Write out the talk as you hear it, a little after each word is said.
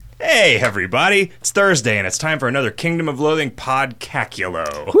Hey, everybody. It's Thursday, and it's time for another Kingdom of Loathing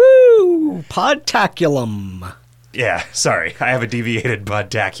podcaculo. Woo! Podtaculum. Yeah, sorry. I have a deviated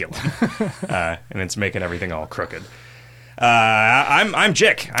podtaculum, and it's making everything all crooked. I'm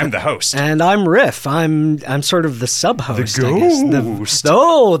Jick. I'm the host. And I'm Riff. I'm sort of the sub-host, The I guess. ghost.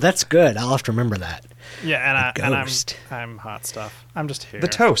 Oh, that's good. I'll have to remember that. Yeah, and ghost. I'm hot stuff. I'm just here. The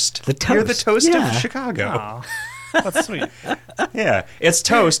toast. The toast. You're the toast Yeah. of Chicago. Aw, that's sweet. Yeah, it's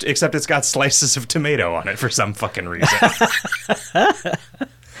toast, except it's got slices of tomato on it for some fucking reason.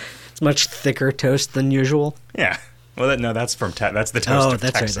 It's much thicker toast than usual. Yeah. Well, that's from that's the toast Oh, of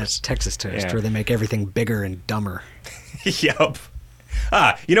that's Texas. right. That's Texas toast, Yeah. where they make everything bigger and dumber. Yep.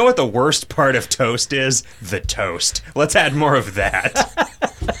 You know what the worst part of toast is? The toast. Let's add more of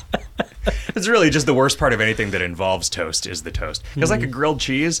that. It's really just the worst part of anything that involves toast is the toast. Because like a grilled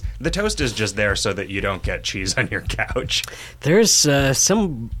cheese, the toast is just there so that you don't get cheese on your couch. There's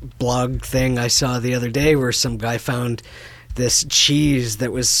some blog thing I saw the other day where some guy found this cheese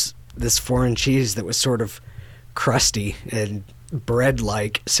that was this foreign cheese that was sort of crusty and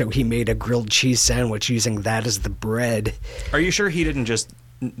bread-like, so he made a grilled cheese sandwich using that as the bread. Are you sure he didn't just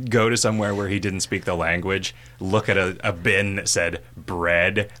go to somewhere where he didn't speak the language, look at a bin that said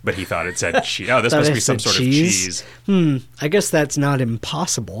bread, but he thought it said cheese? Oh, this Thought must it be some said sort of cheese. I guess that's not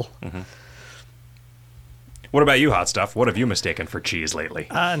impossible. What about you, Hot Stuff? What have you mistaken for cheese lately?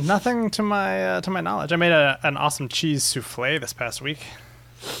 Nothing to my knowledge. I made an awesome cheese souffle this past week.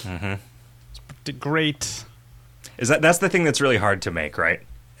 It's great. That's the thing that's really hard to make, right?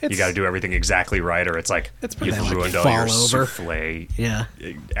 You It's- got to do everything exactly right, or it's like It's pretty you've hard. ruined all Fall your over. souffle Yeah.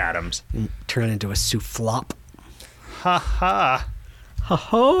 atoms. Turn it into a soufflop. Ha ha.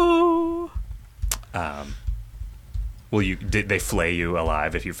 Ho-ho! Did they flay you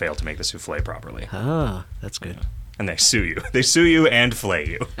alive if you fail to make the souffle properly? Ah, that's good. And they sue you. They sue you and flay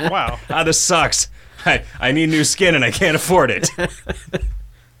you. Wow. This sucks. I need new skin and I can't afford it.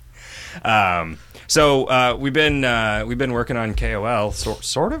 So we've been working on KoL,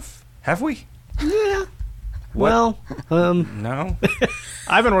 sort of. Have we? Yeah. Well, No.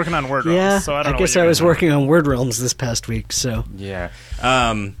 I've been working on word yeah. rolls, so I don't know. guess what I you're was doing. working on word realms this past week, so Yeah.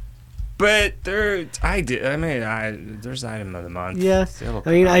 But there's item of the month. yeah. It'll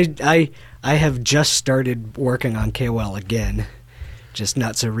I mean, come I have just started working on KoL again, just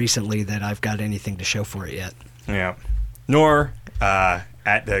not so recently that I've got anything to show for it yet. Yeah. Nor,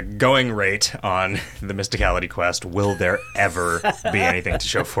 at the going rate on the Mysticality quest, will there ever be anything to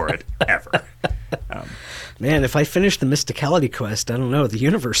show for it, ever. Man, if I finish the Mysticality quest, I don't know, the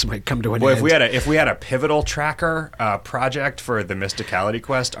universe might come to an Well, end. if we had a pivotal tracker project for the Mysticality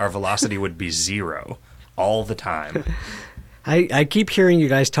quest, our velocity would be 0 all the time. I keep hearing you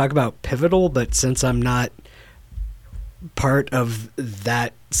guys talk about pivotal, but since I'm not part of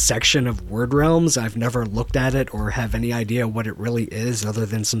that section of Word Realms, I've never looked at it or have any idea what it really is other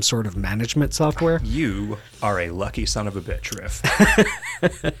than some sort of management software. You are a lucky son of a bitch,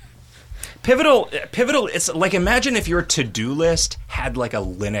 Riff. Pivotal, it's like, imagine if your to-do list had like a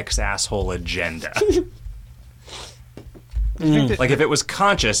Linux asshole agenda. Like if it was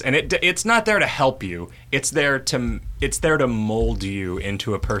conscious, and it's not there to help you, it's there to mold you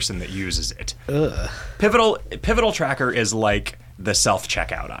into a person that uses it. Pivotal tracker is like the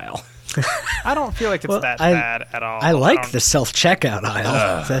self-checkout aisle. I don't feel like it's that I- bad at all. I like don't- the self-checkout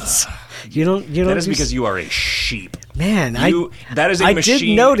aisle. That's you don't That is do- because you are a sheep. Man, That is a I machine.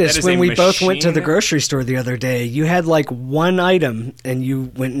 did notice that is when a we both went to the machine. grocery store the other day, you had like one item and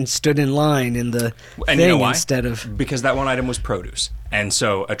you went and stood in line in the And thing you know why? instead of Because that one item was produce, and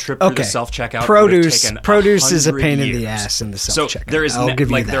so a trip through the self-checkout Produce would have taken produce is a 100 pain in years. the ass in the So self-checkout. there is I'll give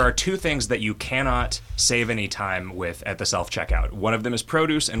you like that. there are two things that you cannot save any time with at the self-checkout. One of them is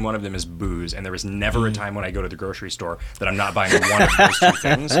produce, and one of them is booze. And there is never a time when I go to the grocery store that I'm not buying one of those two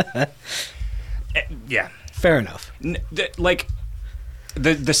things. Yeah. Fair enough.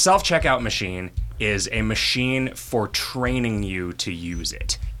 The self-checkout machine is a machine for training you to use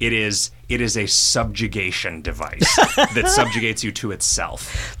it. It is a subjugation device that subjugates you to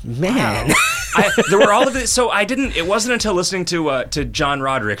itself. Man. There were all of this. So it wasn't until listening to John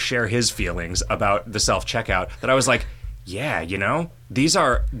Roderick share his feelings about the self-checkout that I was like, yeah, these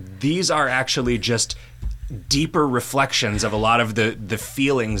are actually just deeper reflections of a lot of the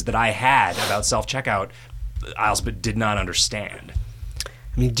feelings that I had about self-checkout aisles but did not understand.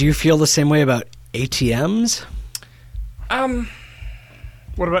 I mean, do you feel the same way about ATMs?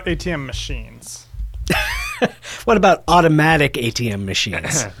 What about ATM machines? What about automatic ATM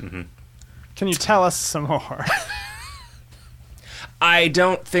machines? Can you tell us some more? I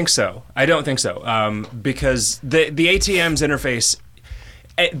don't think so. Because the ATM's interface,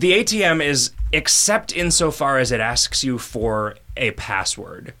 The ATM is, except insofar as it asks you for a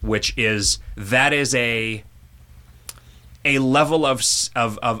password, which is a level of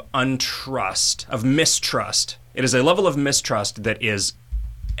untrust, of mistrust. It is a level of mistrust that is,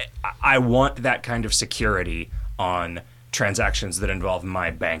 I want that kind of security on transactions that involve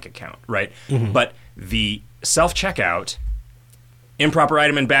my bank account, right? Mm-hmm. But the self-checkout, improper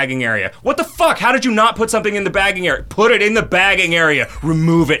item in bagging area. What the fuck? How did you not put something in the bagging area? Put it in the bagging area.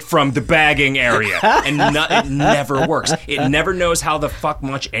 Remove it from the bagging area. And it never works. It never knows how the fuck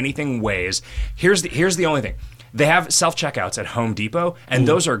much anything weighs. Here's the only thing. They have self-checkouts at Home Depot, and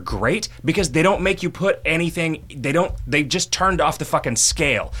those are great because they don't make you put anything, they just turned off the fucking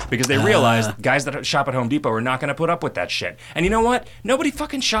scale because they realized guys that shop at Home Depot are not going to put up with that shit. And you know what? Nobody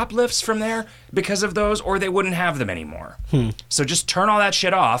fucking shoplifts from there because of those, or they wouldn't have them anymore. So just turn all that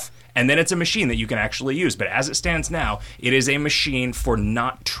shit off, and then it's a machine that you can actually use. But as it stands now, it is a machine for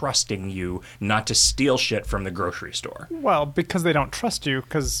not trusting you not to steal shit from the grocery store. Well, because they don't trust you,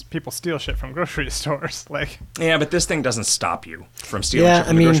 because people steal shit from grocery stores. Yeah, but this thing doesn't stop you from stealing shit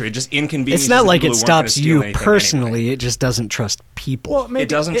from the grocery. It just inconveniences. It's not like it it stops you personally. Anyway. It just doesn't trust people. Well, it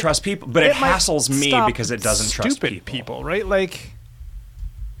doesn't trust people, but it hassles me because it doesn't trust stupid people, right? Like,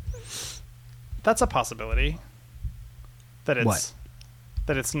 that's a possibility. That it's what?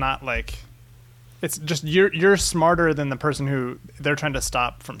 That it's not like it's just you're smarter than the person who they're trying to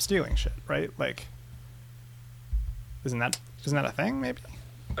stop from stealing shit, right? Like, isn't that a thing? Maybe.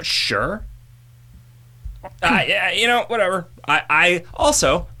 Sure. Yeah, whatever. I'm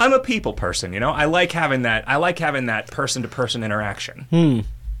a people person. I like having that person to person interaction.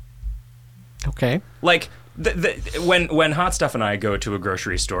 Okay. Like when Hot Stuff and I go to a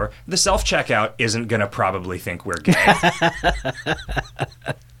grocery store, the self checkout isn't gonna probably think we're gay.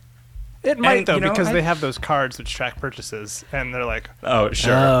 It might though, because they have those cards which track purchases, and they're like, oh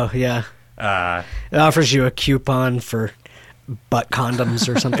sure, oh yeah, it offers you a coupon for butt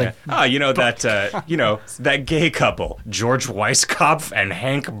condoms or something. That gay couple, George Weisskopf and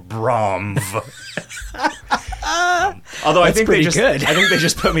Hank Bromv. Although I think they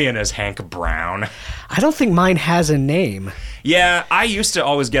just put me in as Hank Brown. I don't think mine has a name. Yeah, I used to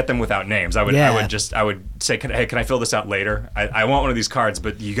always get them without names. I would say, can I fill this out later? I want one of these cards,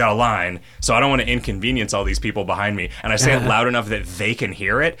 but you got a line, so I don't want to inconvenience all these people behind me. And I say it loud enough that they can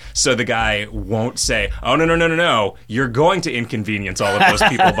hear it, so the guy won't say, oh, no, you're going to inconvenience all of those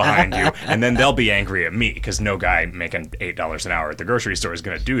people behind you, and then they'll be angry at me, because no guy making $8 an hour at the grocery store is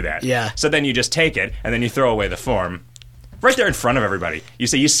going to do that. Yeah. So then you just take it, and then you throw away the form. Right there in front of everybody. You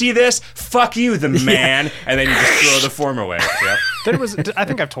say, you see this? Fuck you, the man. Yeah. And then you just throw the form away. Yep. I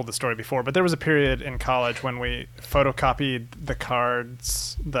think I've told the story before, but there was a period in college when we photocopied the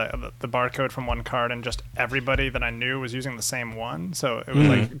cards, the barcode from one card, and just everybody that I knew was using the same one. So it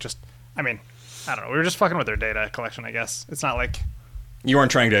was I don't know. We were just fucking with their data collection, I guess. It's not like... You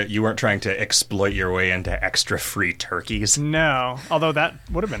weren't trying to exploit your way into extra free turkeys. No, although that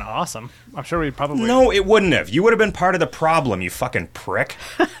would have been awesome. I'm sure we probably... No, it wouldn't have. You would have been part of the problem, you fucking prick.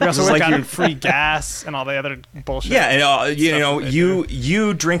 We also would have gotten free gas and all the other bullshit. Yeah, and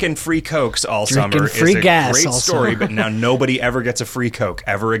you drinking free Cokes all summer is a great story, but now nobody ever gets a free Coke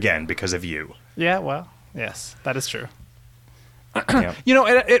ever again because of you. Yeah, well, yes, that is true. Yeah.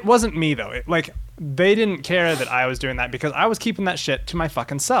 It wasn't me though. They didn't care that I was doing that because I was keeping that shit to my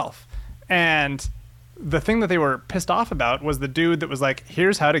fucking self. And the thing that they were pissed off about was the dude that was like,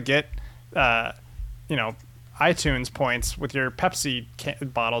 here's how to get, iTunes points with your Pepsi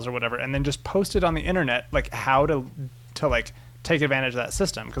bottles or whatever, and then just posted on the internet like how to take advantage of that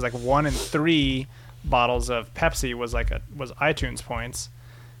system, because 1 in 3 bottles of Pepsi was iTunes points,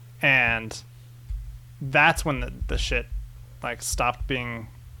 and that's when the shit stopped being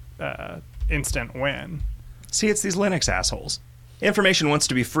instant win. See, it's these Linux assholes. Information wants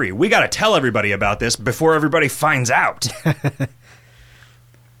to be free. We got to tell everybody about this before everybody finds out.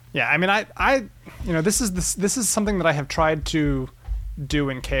 Yeah, I mean, this is something that I have tried to do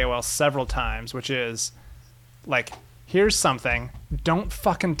in KoL several times, which is here's something, don't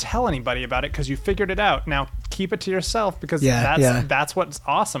fucking tell anybody about it because you figured it out. Now keep it to yourself, because that's what's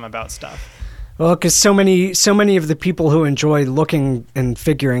awesome about stuff. Well, because so many of the people who enjoy looking and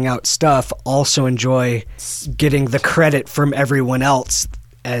figuring out stuff also enjoy getting the credit from everyone else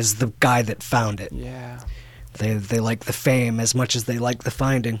as the guy that found it. Yeah. They like the fame as much as they like the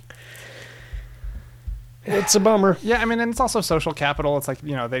finding. It's a bummer. Yeah, I mean, and it's also social capital. It's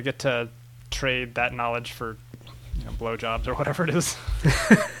they get to trade that knowledge for blowjobs or whatever it is.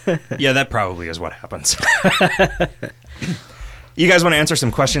 Yeah, that probably is what happens. You guys want to answer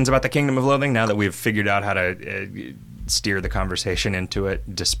some questions about the Kingdom of Loathing now that we've figured out how to steer the conversation into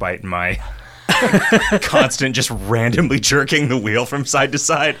it, despite my constant just randomly jerking the wheel from side to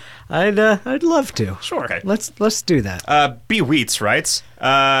side? I'd love to. Sure. Okay. Let's do that. B Wheats writes.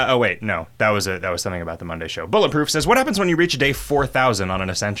 Oh wait, no, that was something about the Monday show. Bulletproof says, "What happens when you reach day 4,000 on an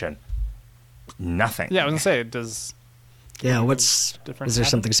ascension?" Nothing. Yeah, I was gonna say, does Yeah, different is there happen?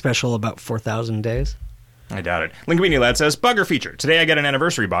 something special about 4,000 days? I doubt it. Linguini Lad says, "Bugger feature. Today I get an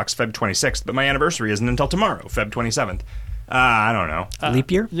anniversary box, Feb 26th, but my anniversary isn't until tomorrow, Feb 27th. I don't know.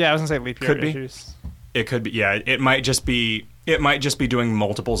 Leap year? Yeah, I was gonna say leap year Could be. issues. It could be. Yeah, it might just be doing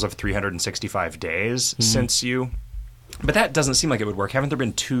multiples of 365 days since you. But that doesn't seem like it would work. Haven't there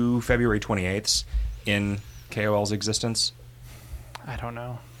been 2 February 28ths in KoL's existence? I don't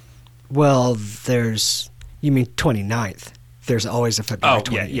know. Well, you mean 29th. There's always a February Oh,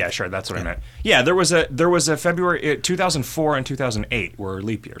 28th. yeah, sure. That's what I meant. Yeah, there was a February 2004 and 2008 were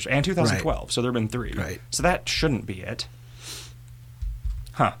leap years, and 2012. Right. So there have been 3. Right. So that shouldn't be it.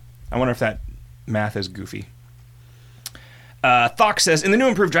 Huh. I wonder if that math is goofy. Thock says, "In the new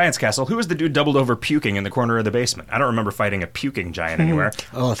improved Giants Castle, who was the dude doubled over puking in the corner of the basement? I don't remember fighting a puking giant anywhere."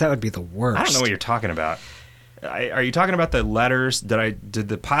 Oh, that would be the worst. I don't know what you're talking about. Are you talking about the letters? Did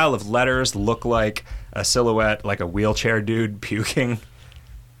the pile of letters look like a silhouette, like a wheelchair dude puking?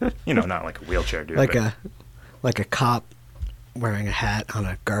 Not like a wheelchair dude. like but, a cop wearing a hat on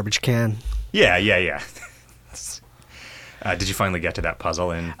a garbage can. Yeah. Did you finally get to that puzzle?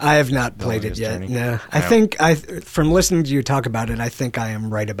 I have not played it longest yet. journey? No, No. I think from listening to you talk about it, I think I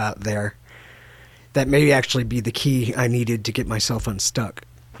am right about there. That may actually be the key I needed to get myself unstuck,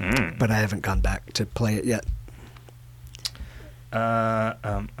 but I haven't gone back to play it yet.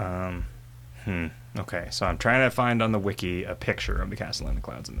 Okay, so I'm trying to find on the wiki a picture of the castle in the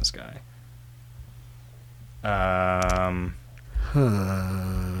clouds in the sky. I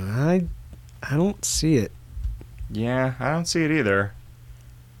don't see it. Yeah, I don't see it either.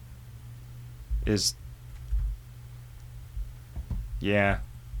 Yeah,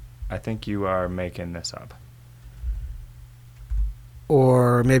 I think you are making this up.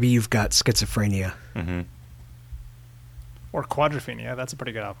 Or maybe you've got schizophrenia. Mm-hmm. Or Quadrophenia. That's a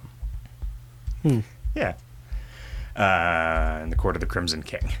pretty good album. Yeah. And the Court of the Crimson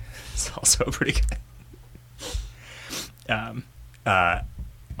King. It's also pretty good.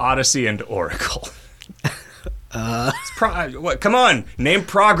 Odyssey and Oracle. What? Come on, name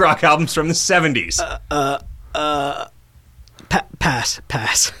prog rock albums from the 70s.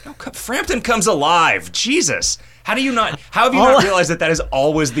 Pass. No, Frampton Comes Alive. Jesus. How have you not realized that is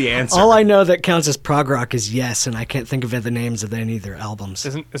always the answer? All I know that counts as prog rock is Yes, and I can't think of the names of any of their albums.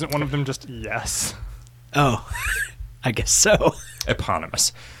 Isn't one of them just Yes? Oh, I guess so.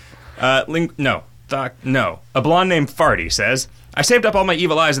 Eponymous. No. A blonde named Farty says, "I saved up all my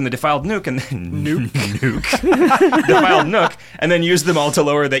evil eyes in the defiled nuke and then defiled nook, and then used them all to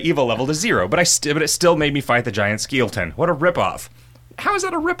lower the evil level to 0. But it still made me fight the giant Skeelton. What a ripoff! How is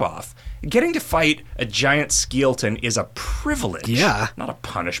that a ripoff? Getting to fight a giant Skeelton is a privilege, Yeah. not a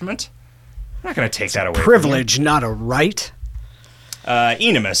punishment. I'm not going to take that away. Privilege, not a right.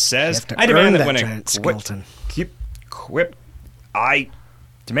 Enemus says, You have to "I demand earn that when giant skeleton. I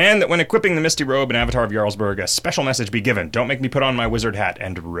demand that when equipping the Misty Robe and Avatar of Jarlsberg, a special message be given. Don't make me put on my wizard hat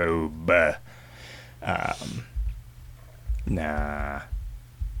and robe." Nah.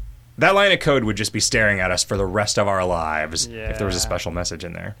 That line of code would just be staring at us for the rest of our lives if there was a Yeah. special message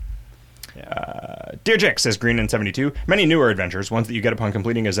in there. Yeah. Dear Jick, says Greenin72, many newer adventures, ones that you get upon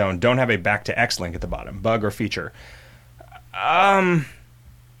completing a zone, don't have a back to X link at the bottom. Bug or feature? I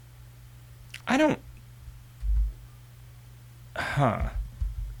don't...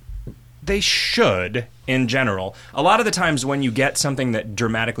 They should, in general. A lot of the times when you get something that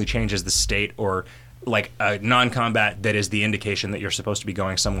dramatically changes the state, or like a non-combat that is the indication that you're supposed to be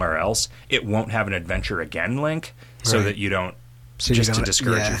going somewhere else, it won't have an adventure again link, so Right. that you don't... So you just to don't-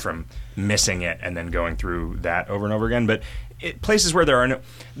 discourage you yeah. from missing it and then going through that over and over again. But places where there are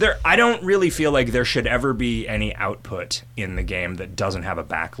I don't really feel like there should ever be any output in the game that doesn't have a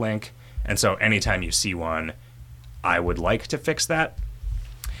backlink. And so anytime you see one, I would like to fix that.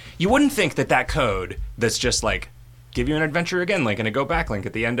 You wouldn't think that code that's just like, give you an adventure again link and a go back link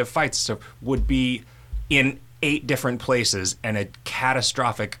at the end of fights stuff would be in 8 different places and a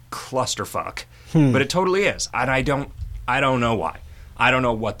catastrophic clusterfuck. But it totally is. And I don't know why. I don't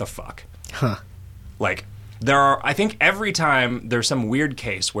know what the fuck. Huh. Like, I think every time there's some weird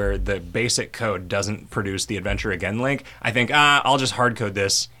case where the basic code doesn't produce the adventure again link, I think, I'll just hard code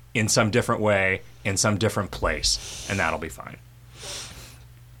this in some different way, in some different place, and that'll be fine.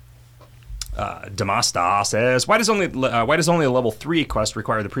 Damasta says, why does only a level 3 quest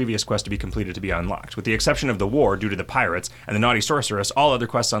require the previous quest to be completed to be unlocked? With the exception of the war, due to the pirates and the naughty sorceress, all other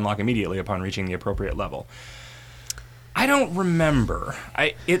quests unlock immediately upon reaching the appropriate level. I don't remember.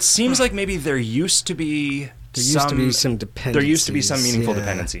 It seems like maybe there used to be some dependency. There used to be some meaningful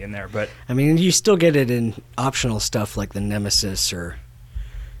dependency in there, but I mean, you still get it in optional stuff like the Nemesis or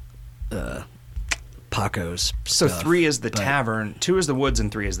Paco's so stuff, 3 is the tavern, 2 is the woods, and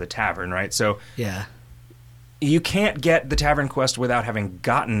 3 is the tavern, right? So yeah, you can't get the tavern quest without having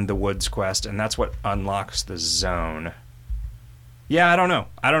gotten the woods quest, and that's what unlocks the zone. Yeah, I don't know.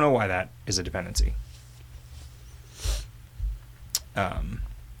 I don't know why that is a dependency.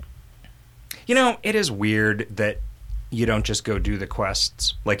 You know, it is weird that you don't just go do the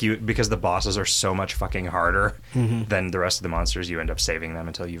quests because the bosses are so much fucking harder than the rest of the monsters. You end up saving them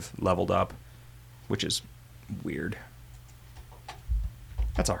until you've leveled up, which is weird.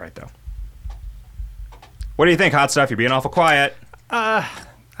 That's all right though. What do you think, Hot Stuff? You're being awful quiet. I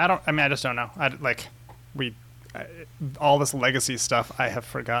just don't know. All this legacy stuff, I have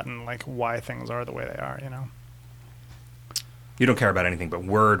forgotten why things are the way they are. You don't care about anything but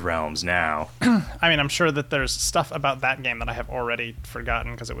Word Realms now. I mean, I'm sure that there's stuff about that game that I have already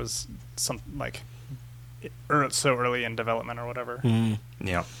forgotten because it was so early in development or whatever.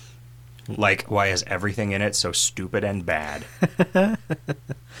 Yeah. Like, why is everything in it so stupid and bad?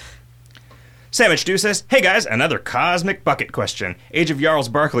 Sandwich Dew says, hey guys, another cosmic bucket question. Age of Jarls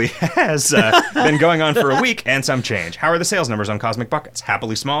Barkley has been going on for a week and some change. How are the sales numbers on cosmic buckets?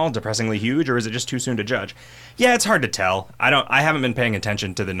 Happily small, depressingly huge, or is it just too soon to judge? Yeah, it's hard to tell. I haven't been paying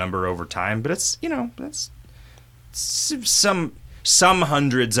attention to the number over time, but it's, that's some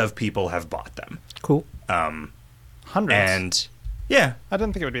hundreds of people have bought them. Cool. Hundreds? And yeah. I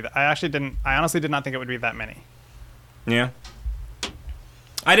didn't think it would be that. I honestly did not think it would be that many. Yeah.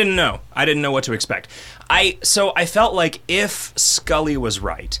 I didn't know. I didn't know what to expect. So I felt like if Scully was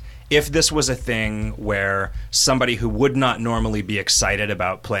right, if this was a thing where somebody who would not normally be excited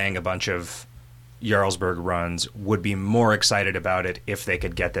about playing a bunch of Jarlsberg runs would be more excited about it if they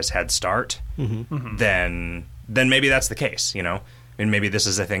could get this head start, then maybe that's the case, And maybe this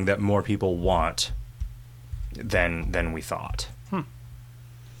is a thing that more people want than we thought.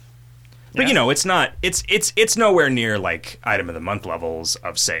 But it's not. It's nowhere near like item of the month levels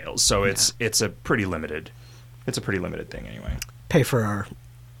of sales. So it's a pretty limited. It's a pretty limited thing anyway. Pay for our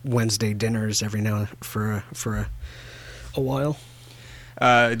Wednesday dinners every now for a while.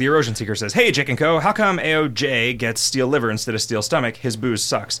 The Erosion Seeker says, "Hey, Jake and Co. How come AOJ gets steel liver instead of steel stomach? His booze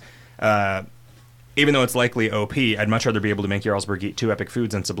sucks. Even though it's likely OP, I'd much rather be able to make Jarlsberg eat 2 epic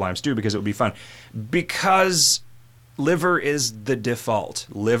foods than Sublime Stew because it would be fun. Because." Liver is the default.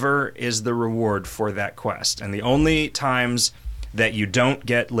 Liver is the reward for that quest. And the only times that you don't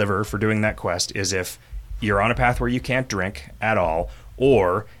get liver for doing that quest is if you're on a path where you can't drink at all,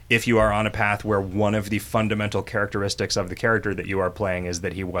 or if you are on a path where one of the fundamental characteristics of the character that you are playing is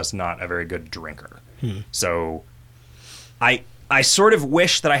that he was not a very good drinker. So I sort of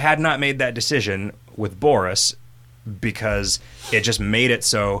wish that I had not made that decision with Boris because it just made it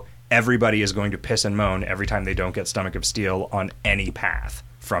so everybody is going to piss and moan every time they don't get Stomach of Steel on any path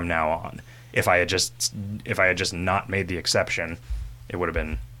from now on. If I had just not made the exception, it would have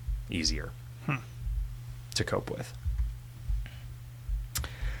been easier to cope with.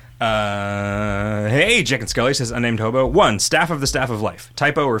 Hey, Jack and Scully says, unnamed hobo. 1, Staff of the Staff of Life.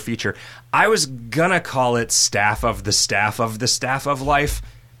 Typo or feature? I was gonna call it Staff of the Staff of the Staff of Life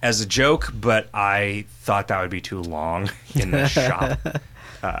as a joke, but I thought that would be too long in the shop.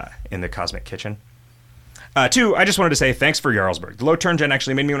 In the Cosmic Kitchen. 2, I just wanted to say thanks for Jarlsberg. The low turn gen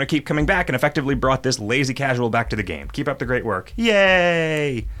actually made me want to keep coming back and effectively brought this lazy casual back to the game. Keep up the great work.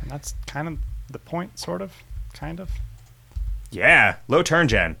 Yay! And that's kind of the point, sort of. Kind of. Yeah, low turn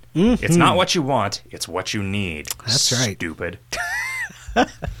gen. It's not what you want, it's what you need. That's right. Stupid.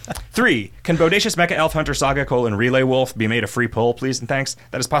 3, can Bodacious Mecha Elf Hunter Saga: Relay Wolf be made a free pull, please and thanks?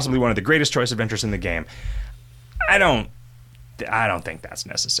 That is possibly one of the greatest choice adventures in the game. I don't think that's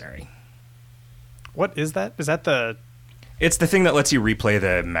necessary. What is that? Is that the... It's the thing that lets you replay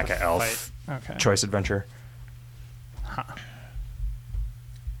the Mecha Elf choice adventure.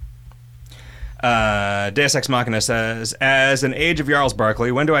 Deus Ex Machina says, as an Age of Jarls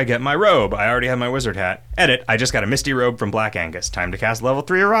Barkley, when do I get my robe? I already have my wizard hat. Edit, I just got a misty robe from Black Angus. Time to cast level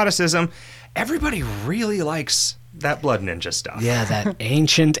 3 eroticism. Everybody really likes that Blood Ninja stuff. Yeah, that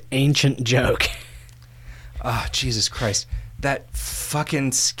ancient joke. Oh, Jesus Christ. That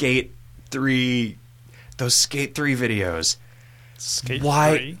fucking Skate 3... Those Skate 3 videos. Skate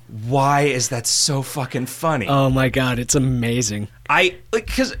 3? Why is that so fucking funny? Oh my god, it's amazing.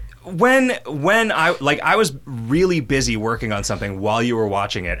 Because when I was really busy working on something while you were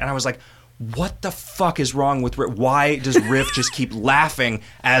watching it, and I was like, what the fuck is wrong with Riff? Why does Riff just keep laughing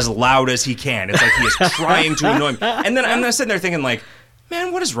as loud as he can? It's like he is trying to annoy me. And then I'm sitting there thinking like,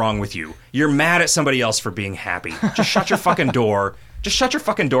 man, what is wrong with you? You're mad at somebody else for being happy. Just shut your fucking door. Just shut your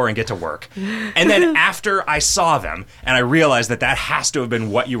fucking door and get to work. And then after I saw them and I realized that has to have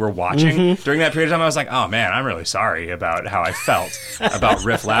been what you were watching during that period of time, I was like, oh man, I'm really sorry about how I felt about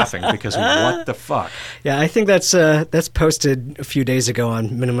Riff laughing, because what the fuck? Yeah, I think that's posted a few days ago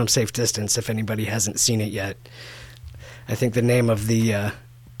on Minimum Safe Distance if anybody hasn't seen it yet. I think the name of the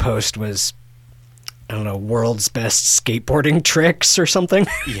post was, I don't know, World's Best Skateboarding Tricks or something.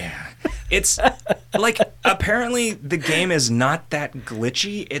 Yeah. It's like, apparently the game is not that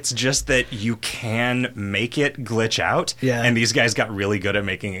glitchy. It's just that you can make it glitch out. Yeah. And these guys got really good at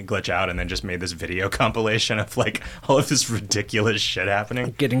making it glitch out and then just made this video compilation of like all of this ridiculous shit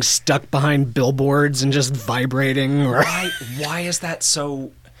happening. Getting stuck behind billboards and just vibrating. Or... Why is that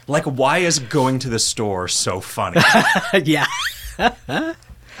so... Like, why is going to the store so funny? Yeah.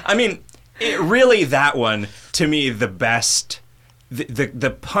 I mean, really that one, to me, the best...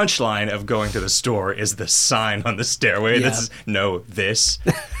 The punchline of going to the store is the sign on the stairway that says, no, this.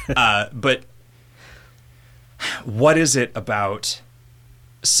 But what is it about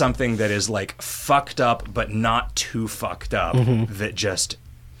something that is like fucked up but not too fucked up that just...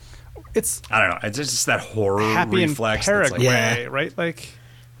 It's... I don't know. It's just that horror happy reflex. in That's like, Paraguay, right? Like...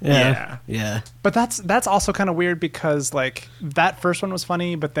 Yeah. But that's also kind of weird because like that first one was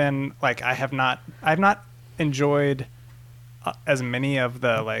funny, but then like I've not enjoyed... as many of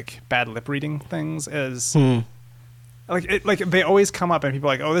the like bad lip reading things as like they always come up and people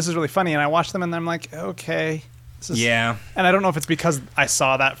are like, oh, this is really funny, and I watch them and I'm like, okay, this is... and I don't know if it's because I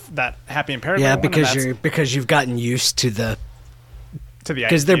saw that Happy in Paraguay because you've gotten used to the idea,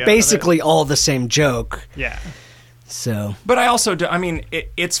 because they're basically all the same joke. So, but I also do, I mean,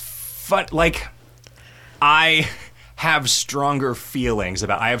 it's fun. Like, I have stronger feelings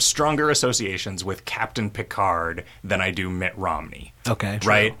about... I have stronger associations with Captain Picard than I do Mitt Romney. Okay.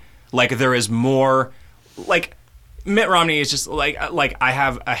 Right? Like, there is more... Like, Mitt Romney is just... Like I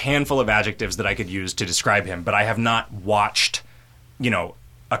have a handful of adjectives that I could use to describe him, but I have not watched,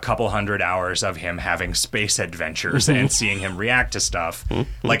 a couple hundred hours of him having space adventures and seeing him react to stuff.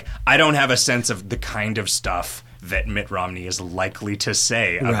 Like, I don't have a sense of the kind of stuff that Mitt Romney is likely to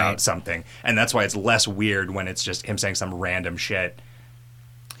say about something. And that's why it's less weird when it's just him saying some random shit.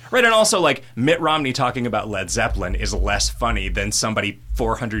 Right, and also, like, Mitt Romney talking about Led Zeppelin is less funny than somebody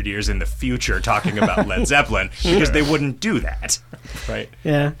 400 years in the future talking about Led Zeppelin, because they wouldn't do that. Right?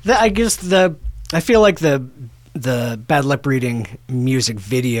 Yeah. I feel like the bad lip reading music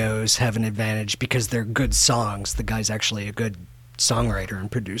videos have an advantage because they're good songs. The guy's actually a good songwriter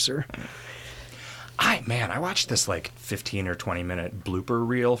and producer. I watched this like 15 or 20 minute blooper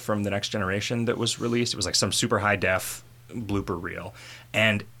reel from The Next Generation that was released. It was like some super high def blooper reel,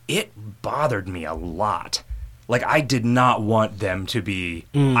 and it bothered me a lot. Like, I did not want them to be...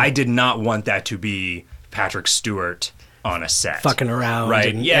 I did not want that to be Patrick Stewart on a set. Fucking around,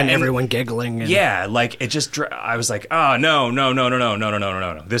 right? And everyone giggling. And... Yeah, like, it just... I was like, oh,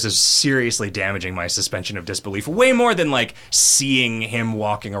 no. This is seriously damaging my suspension of disbelief. Way more than, like, seeing him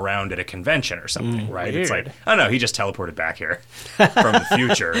walking around at a convention or something, right? Weird. It's like, oh, no, he just teleported back here from the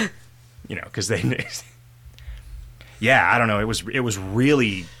future. Because they... Yeah, I don't know. It was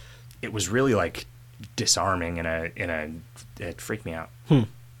really like disarming it freaked me out. It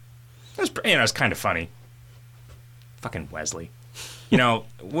was, it's kind of funny. Fucking Wesley.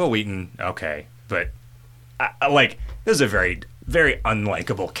 Will Wheaton, okay, but I like, this is a very, very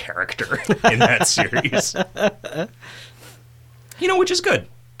unlikable character in that series. Which is good.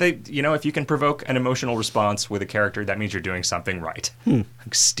 If you can provoke an emotional response with a character, that means you're doing something right.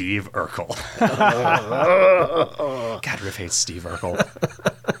 Like Steve Urkel. God, Riff hates Steve Urkel.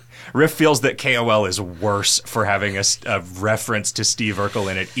 Riff feels that KoL is worse for having a reference to Steve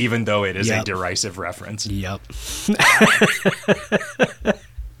Urkel in it, even though it is a derisive reference. Yep.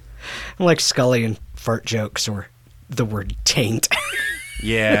 Like Scully and fart jokes or the word taint.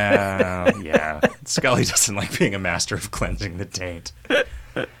 Yeah. Scully doesn't like being a master of cleansing the taint.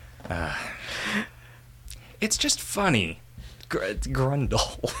 It's just funny.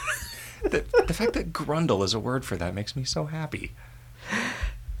 Grundle. The fact that Grundle is a word for that makes me so happy.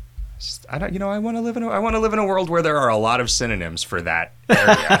 I want to live in a world where there are a lot of synonyms for that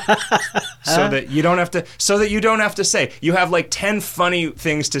area, so that you don't have to say. You have like 10 funny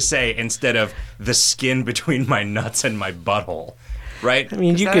things to say instead of the skin between my nuts and my butthole. right? I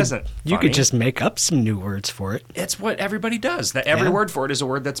mean, 'Cause you that could isn't you funny. could just make up some new words for it. It's what everybody does. That every Yeah. word for it is a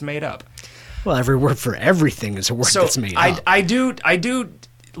word that's made up. Well, every word for everything is a word So that's made up. I do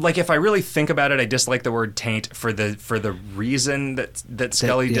like, if I really think about it, I dislike the word taint for the reason that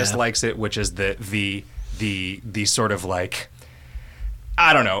Scully yeah. dislikes it, which is the sort of like,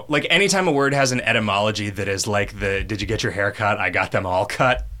 I don't know, like anytime a word has an etymology that is like the "did you get your hair cut? I got them all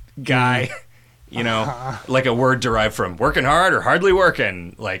cut" guy, you know, like a word derived from working hard or hardly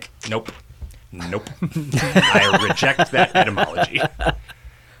working. Like, nope. I reject that etymology.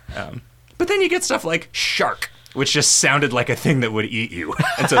 But then you get stuff like shark, which just sounded like a thing that would eat you,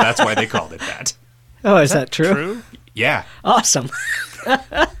 and so that's why they called it that. Oh, is that true? True. Yeah. Awesome.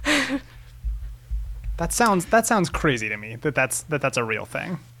 That sounds crazy to me. That's a real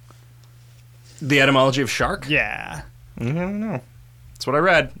thing. The etymology of shark? Yeah. I don't know. That's what I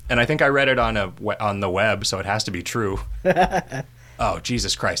read, and I think I read it on the web, so it has to be true. Oh,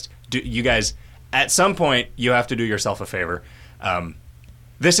 Jesus Christ! You guys, at some point, you have to do yourself a favor.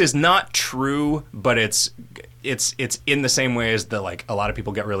 This is not true, but it's in the same way as like a lot of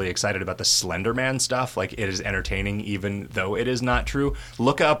people get really excited about the Slender Man stuff. Like, it is entertaining, even though it is not true.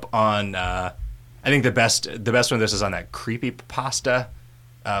 Look up on. I think the best one of this is on that creepypasta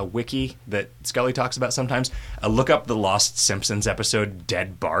wiki that Scully talks about sometimes. Look up the Lost Simpsons episode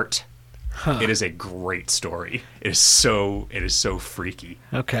 "Dead Bart." Huh. It is a great story. It is so freaky.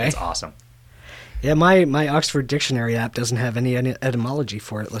 Okay. It's awesome. Yeah, my Oxford Dictionary app doesn't have any etymology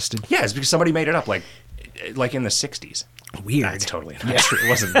for it listed. Yeah, it's because somebody made it up like in the 60s. Weird. That's totally not true. It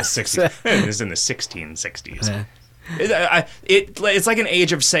wasn't in the 60s. It was in the 1660s. Yeah. It's like an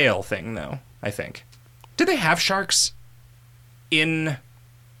Age of Sail thing, though, I think. Do they have sharks in...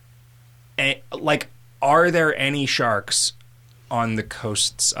 are there any sharks on the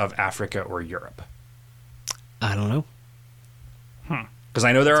coasts of Africa or Europe? I don't know. Because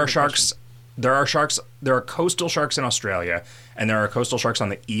I know there are sharks... There are coastal sharks in Australia, and there are coastal sharks on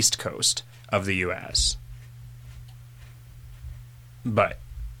the east coast of the U.S. But,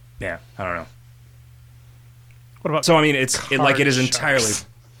 yeah, I don't know. What about? So I mean, it is entirely sharks?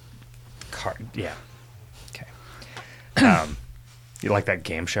 card. Yeah. Okay. You like that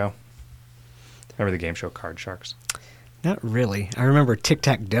game show? Remember the game show Card Sharks? Not really. I remember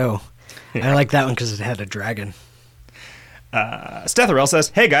Tic-Tac-Doe. I like that one because it had a dragon. Stethorel says,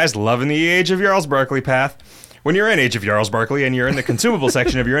 "Hey guys, loving the Age of Jarls Barkley path. When you're in Age of Jarls Barkley and you're in the consumable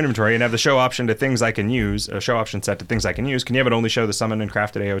section of your inventory and have the show option to things I can use, a show option set to things I can use, can you have it only show the summoned and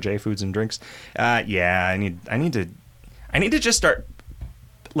crafted AOJ foods and drinks? Yeah, I need to just start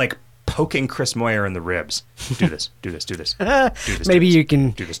like poking Chris Moyer in the ribs. Do this. Maybe you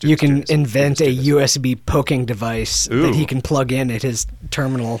can invent a USB poking device that he can plug in at his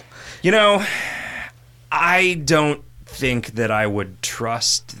terminal. You know, I don't think that I would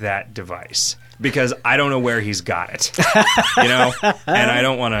trust that device because I don't know where he's got it, you know, and I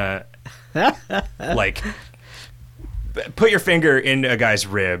don't want to like put your finger in a guy's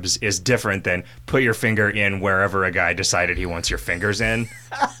ribs is different than put your finger in wherever a guy decided he wants your fingers in.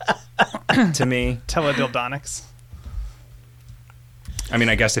 To me, Teledildonics. I mean,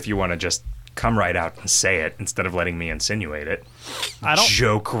 I guess if you want to just come right out and say it instead of letting me insinuate it. I don't.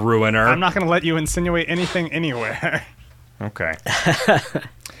 Joke ruiner. I'm not going to let you insinuate anything anywhere. Okay.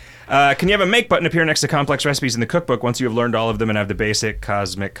 Can you have a make button appear next to complex recipes in the cookbook once you have learned all of them and have the basic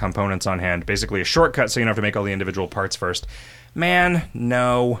cosmic components on hand? Basically a shortcut so you don't have to make all the individual parts first. Man,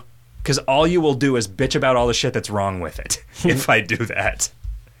 no. Because all you will do is bitch about all the shit that's wrong with it if I do that.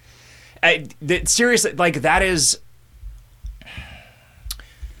 Seriously, like, that is...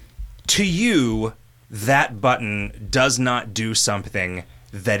 To you, that button does not do something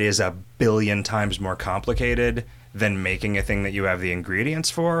that is a billion times more complicated than making a thing that you have the ingredients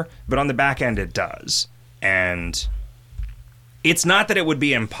for, but on the back end it does. And it's not that it would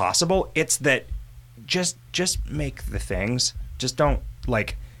be impossible, it's that just make the things. Just don't,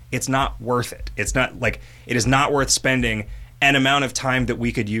 like, it's not worth it. It's not, like, it is not worth spending an amount of time that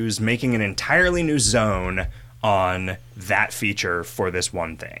we could use making an entirely new zone on that feature for this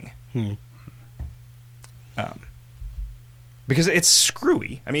one thing. Because it's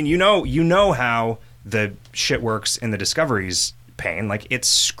screwy. I mean, you know how the shit works in the Discovery's pane. Like, it's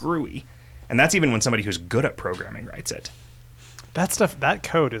screwy. And that's even when somebody who's good at programming writes it. That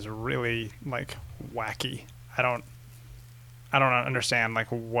code is really, like, wacky. I don't understand, like,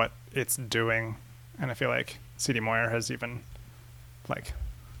 what it's doing. And I feel like C.D. Moyer has even, like,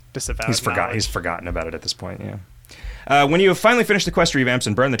 disavowed knowledge. He's forgotten about it at this point, yeah. When you have finally finished the quest revamps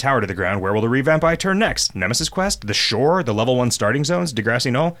and burned the tower to the ground, where will the revamp I turn next? Nemesis quest? The shore? The level 1 starting zones?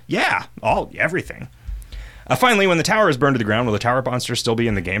 Degrassi Knoll? Yeah, everything. Finally, when the tower is burned to the ground, will the tower monster still be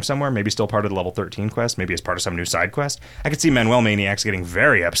in the game somewhere? Maybe still part of the level 13 quest? Maybe as part of some new side quest? I could see Manuel Maniacs getting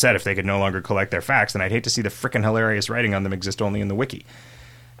very upset if they could no longer collect their facts, and I'd hate to see the frickin' hilarious writing on them exist only in the wiki.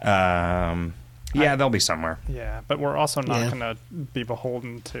 Yeah, they'll be somewhere. Yeah, but we're also not going to be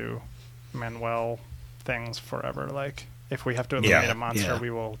beholden to Manuel things forever. Like, if we have to eliminate a monster, we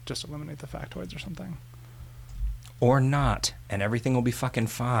will just eliminate the factoids or something. Or not, and everything will be fucking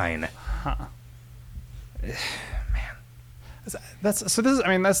fine. Huh. Man.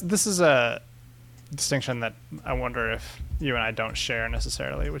 This is a distinction that I wonder if you and I don't share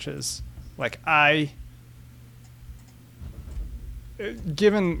necessarily, which is, like,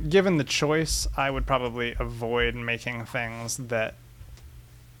 given the choice, I would probably avoid making things that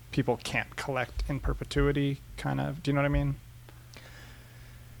people can't collect in perpetuity, kind of. Do you know what I mean?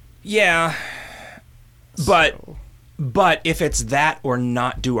 Yeah. But if it's that or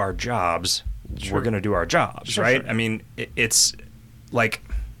not do our jobs, we're going to do our jobs, right? Sure. I mean, it's like,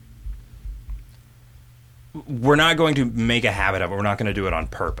 we're not going to make a habit of it. We're not going to do it on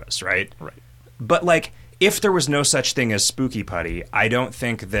purpose, right? Right. But, like, if there was no such thing as Spooky Putty, I don't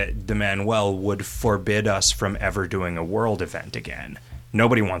think that the Manuel would forbid us from ever doing a world event again.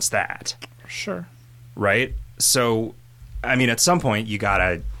 Nobody wants that. Sure. Right? So, I mean, at some point, you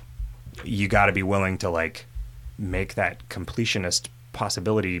gotta be willing to, like, make that completionist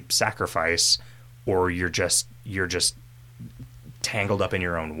possibility sacrifice, or you're just tangled up in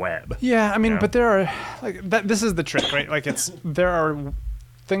your own web. Yeah, I mean, but there are, like, this is the trick, right? Like, there are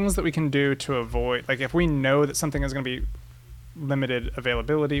things that we can do to avoid, like, if we know that something is going to be limited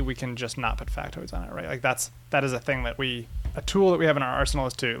availability, we can just not put factoids on it, right? Like, that is a thing that a tool that we have in our arsenal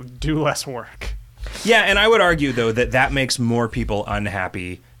is to do less work. Yeah, and I would argue, though, that makes more people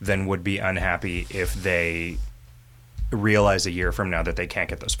unhappy than would be unhappy if they realize a year from now that they can't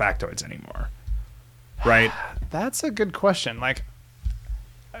get those factoids anymore. Right? That's a good question. Like,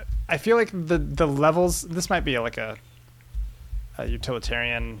 I feel like the levels, this might be like a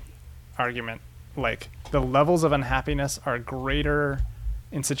utilitarian argument. Like, the levels of unhappiness are greater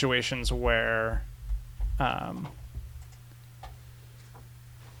in situations where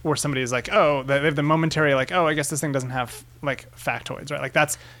somebody is like, oh, they have the momentary, like, oh, I guess this thing doesn't have, like, factoids, right? Like,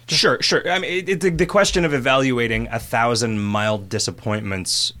 that's just... Sure. I mean, the question of evaluating 1,000 mild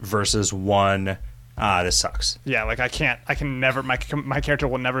disappointments versus one, this sucks. Yeah, like, my character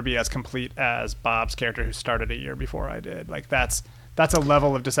will never be as complete as Bob's character who started a year before I did. Like, that's a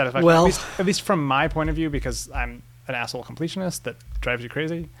level of dissatisfaction. Well, at least from my point of view, because I'm an asshole completionist that drives you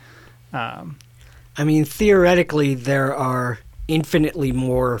crazy. I mean, theoretically, there are infinitely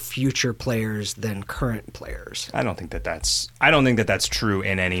more future players than current players. I don't think that's true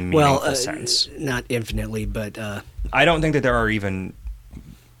in any meaningful sense. Not infinitely, but I don't think that there are even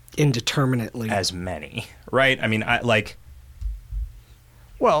indeterminately as many, right? I mean,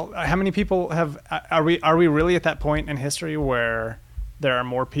 well, how many people are we really at that point in history where there are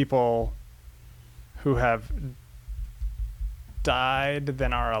more people who have died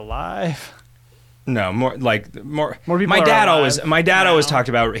than are alive? No, more people. My dad always talked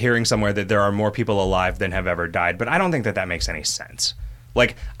about hearing somewhere that there are more people alive than have ever died, but I don't think that makes any sense.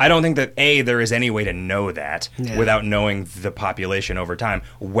 Like, I don't think that there is any way to know that without knowing the population over time.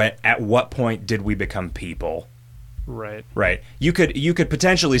 At what point did we become people? Right. You could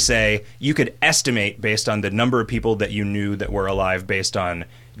potentially say, you could estimate based on the number of people that you knew that were alive based on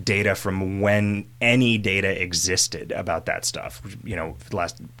data from when any data existed about that stuff. You know, the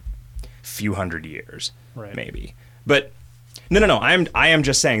last few hundred years, right, maybe. But no. I am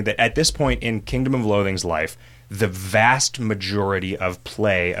just saying that at this point in Kingdom of Loathing's life, the vast majority of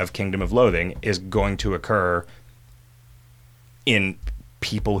play of Kingdom of Loathing is going to occur in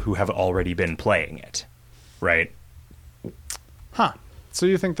people who have already been playing it, right? Huh. So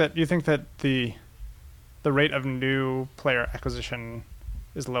you think that the rate of new player acquisition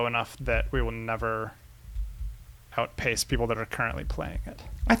is low enough that we will never outpace people that are currently playing it?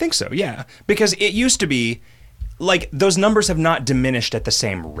 I think so, yeah. Because it used to be, like, those numbers have not diminished at the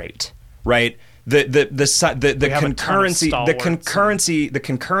same rate, right? The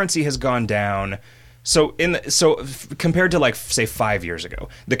concurrency has gone down. So compared to, like, say 5 years ago,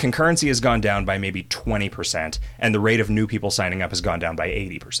 the concurrency has gone down by maybe 20%, and the rate of new people signing up has gone down by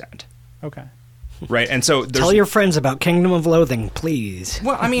 80%. Okay. Right, and so tell your friends about Kingdom of Loathing, please.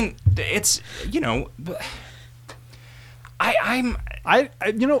 Well, I mean, it's, you know,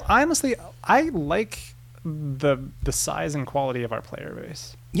 honestly, I like the size and quality of our player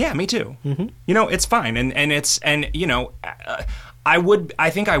base. Yeah, me too. Mm-hmm. You know, it's fine, and you know, I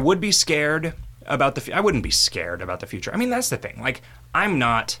think I would be scared about I wouldn't be scared about the future. I mean, that's the thing. Like, I'm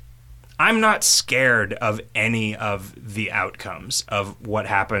not I'm not scared of any of the outcomes of what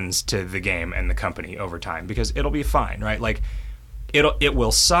happens to the game and the company over time, because it'll be fine, right? Like, it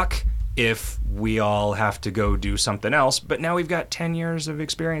will suck if we all have to go do something else, but now we've got 10 years of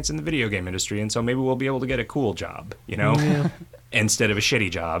experience in the video game industry, and so maybe we'll be able to get a cool job, you know, instead of a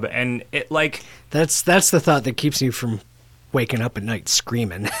shitty job. And it, like, that's the thought that keeps you from waking up at night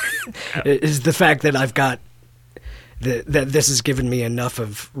screaming, is the fact that I've got that this has given me enough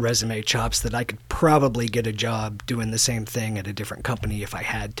of resume chops that I could probably get a job doing the same thing at a different company if I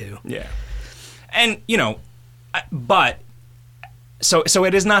had to. Yeah. And, you know, but so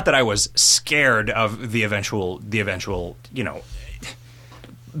it is not that I was scared of the eventual, you know,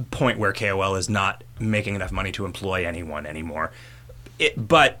 point where KoL is not making enough money to employ anyone anymore.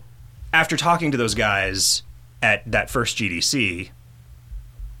 But after talking to those guys at that first GDC,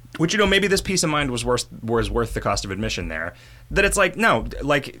 which, you know, maybe this peace of mind was worth the cost of admission there, that it's like, no,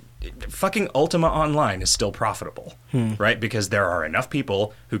 like, fucking Ultima Online is still profitable, right? Because there are enough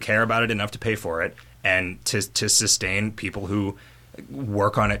people who care about it enough to pay for it, and to sustain people who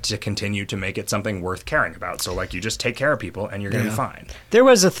work on it to continue to make it something worth caring about. So, like, you just take care of people and you're going to be fine. There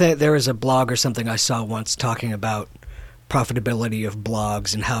was a blog or something I saw once talking about profitability of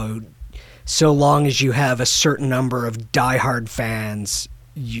blogs and how so long as you have a certain number of diehard fans,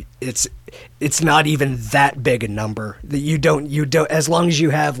 it's not even that big a number that you don't as long as you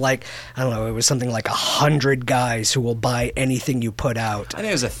have, like, I don't know, it was something like 100 guys who will buy anything you put out. I think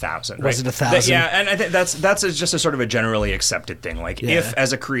it was 1,000. Right? Was it 1,000? Yeah, and I think that's just a sort of a generally accepted thing. Like, if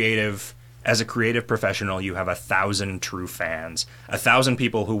as a creative professional you have 1,000 true fans, 1,000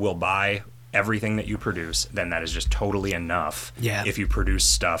 people who will buy everything that you produce, then that is just totally enough. Yeah. If you produce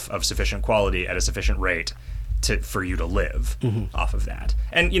stuff of sufficient quality at a sufficient rate for you to live off of that.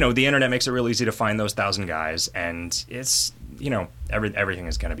 And, you know, the internet makes it real easy to find those 1,000 guys, and it's, you know, everything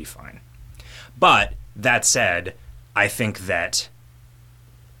is going to be fine. But that said, I think that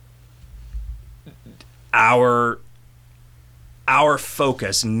our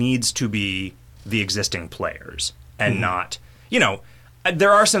focus needs to be the existing players and not, you know,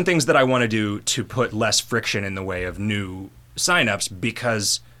 there are some things that I want to do to put less friction in the way of new signups,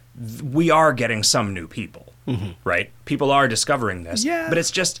 because we are getting some new people. Right? People are discovering this. Yeah. But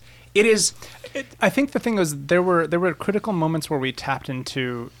it's just, I think the thing was, there were critical moments where we tapped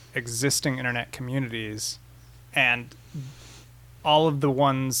into existing internet communities, and all of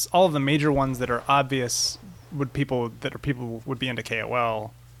the major ones that are obvious people would be into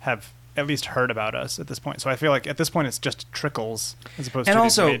KoL have at least heard about us at this point. So I feel like at this point it's just trickles as opposed to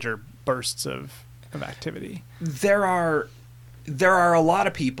these major bursts of activity. There are a lot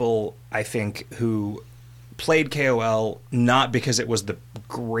of people, I think, who played KoL not because it was the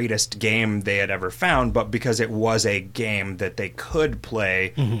greatest game they had ever found, but because it was a game that they could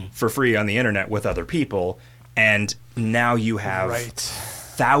play for free on the internet with other people, and now you have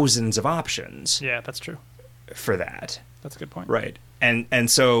thousands of options. Yeah, that's true. For that. That's a good point. Right.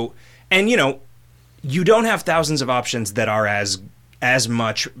 And so, and, you know, you don't have thousands of options that are as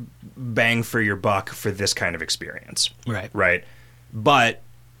much bang for your buck for this kind of experience. Right. Right. But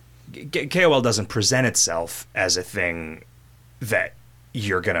KoL doesn't present itself as a thing that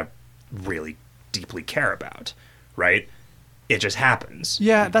you're going to really deeply care about, right? It just happens.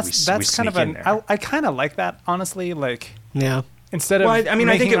 Yeah, that's kind of I kind of like that, honestly. Like, yeah, instead of I mean,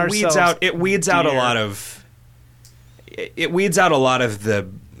 I think it weeds out a lot of the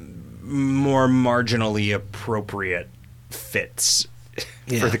more marginally appropriate fits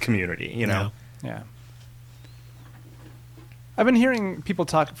for the community, you know. Yeah. I've been hearing people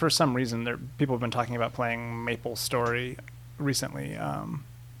talk, for some reason, people have been talking about playing Maple Story recently,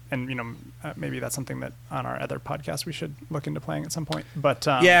 and, you know, maybe that's something that on our other podcast we should look into playing at some point. But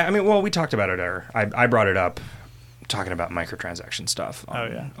yeah, I mean, well, we talked about it, or I brought it up, talking about microtransaction stuff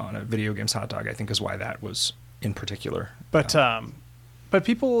on a Video Games Hot Dog, I think is why that was in particular. But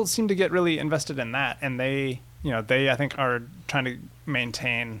people seem to get really invested in that, and they I think are trying to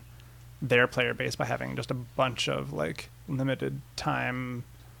maintain their player base by having just a bunch of, like, limited time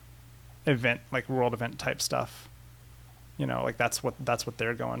event, like world event type stuff. You know, like that's what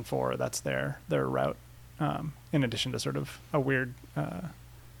they're going for. That's their route. In addition to sort of a weird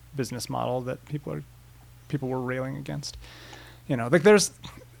business model that people were railing against. You know, like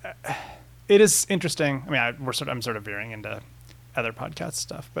it is interesting. I mean, I'm sort of veering into other podcast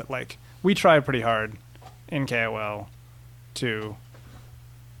stuff, but, like, we try pretty hard in KoL to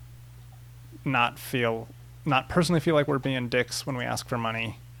not personally feel like we're being dicks when we ask for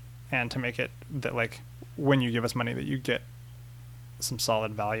money, and to make it that, like, when you give us money that you get some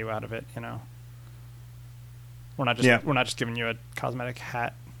solid value out of it, you know. We're not just giving you a cosmetic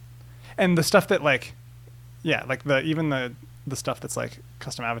hat. And the stuff that like, yeah, like the stuff that's like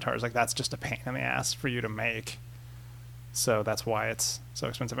custom avatars, like that's just a pain in the ass for you to make. So that's why it's so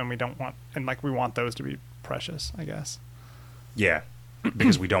expensive, and we want those to be precious, I guess. Yeah,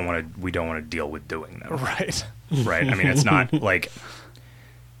 because we don't want to deal with doing them. Right. Right. I mean, it's not like,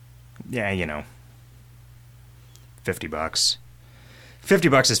 yeah, you know, $50.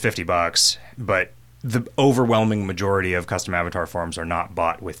 $50 is $50, but the overwhelming majority of custom avatar forms are not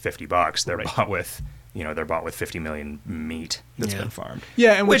bought with $50. They're bought with, they're bought with 50 million meat that's been farmed.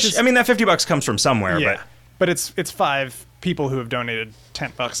 Yeah, and which I mean, that $50 comes from somewhere, but it's 5 people who have donated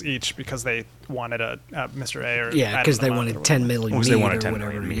 $10 each because they wanted a Mr. A or because they wanted 10 million meat they wanted or 10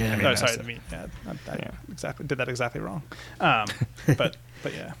 whatever. million meat. Yeah. I mean, sorry, the meat. Yeah, I did that exactly wrong. But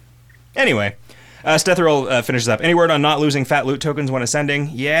yeah. Anyway, Stetherill finishes up. Any word on not losing fat loot tokens when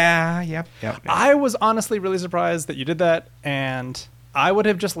ascending? Yeah, yep. I was honestly really surprised that you did that, and I would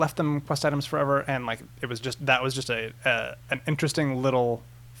have just left them quest items forever, and like that was just an interesting little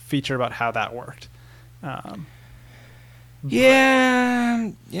feature about how that worked. Yeah,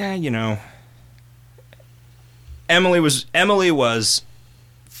 Emily was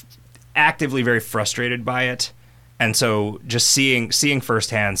actively very frustrated by it, and so just seeing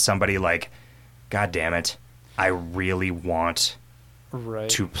firsthand somebody like, God damn it, I really want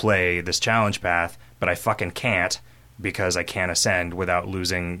to play this challenge path, but I fucking can't because I can't ascend without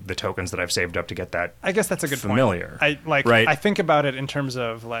losing the tokens that I've saved up to get that. I guess that's a good familiar. Point. I think about it in terms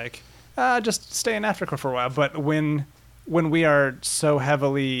of like just stay in Africa for a while, but when we are so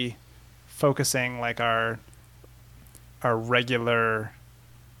heavily focusing like our regular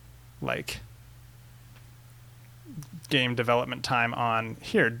like game development time on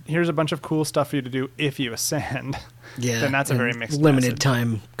here's a bunch of cool stuff for you to do if you ascend, then that's a very mixed limited message.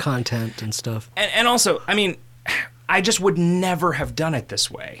 time content and stuff. And also, I mean, I just would never have done it this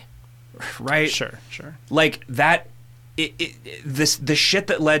way, right? Sure. Like that. The shit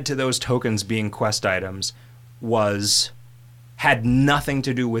that led to those tokens being quest items had nothing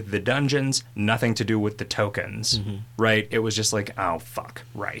to do with the dungeons, nothing to do with the tokens, right? It was just like, oh, fuck,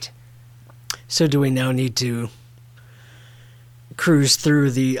 right. So do we now need to cruise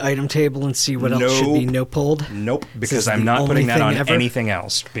through the item table and see what else should be no-pulled? Nope, because I'm not putting that on anything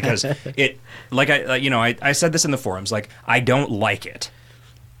else. Because it, like I said this in the forums, like, I don't like it.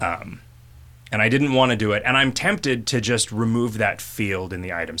 And I didn't want to do it, and I'm tempted to just remove that field in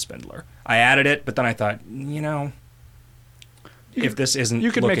the item spindler. I added it, but then I thought, if this isn't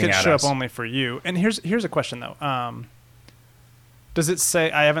you could looking make it at show us, up only for you. And here's a question though. Does it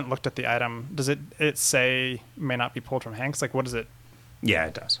say? I haven't looked at the item. Does it say may not be pulled from Hanks? Like, what is it? Yeah,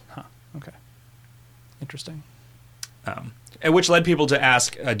 it does. Huh. Okay. Interesting. Which led people to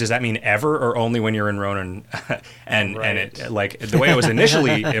ask, does that mean ever or only when you're in Ronin? and it, like, the way it was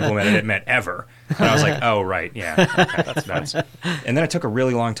initially implemented, it meant ever. And I was like, oh, right, yeah. Okay, that's and then it took a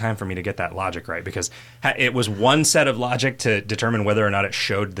really long time for me to get that logic right, because it was one set of logic to determine whether or not it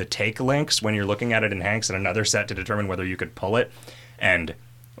showed the take links when you're looking at it in Hanks, and another set to determine whether you could pull it. And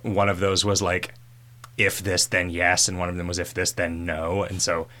one of those was like, if this, then yes, and one of them was if this, then no.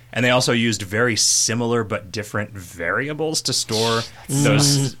 And they also used very similar but different variables to store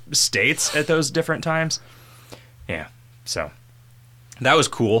those states at those different times. Yeah, so that was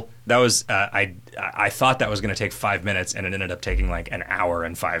cool. That was I thought that was going to take 5 minutes, and it ended up taking like an hour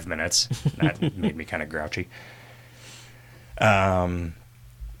and 5 minutes. That made me kind of grouchy.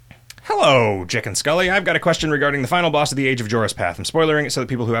 Hello, Jick and Scully. I've got a question regarding the final boss of the Age of Joris path. I'm spoilering it so that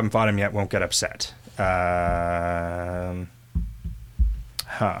people who haven't fought him yet won't get upset.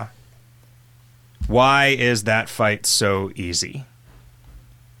 Why is that fight so easy?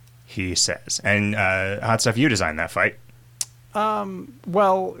 He says. And Hot Stuff, you designed that fight.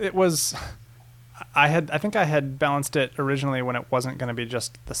 Well, it was. I think I had balanced it originally when it wasn't going to be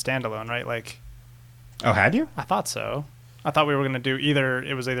just the standalone, right? Like. Oh, had you? I thought so. I thought we were going to do either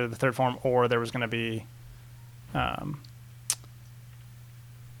the third form or there was going to be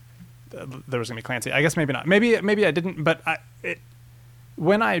Clancy. I guess maybe not. Maybe I didn't, but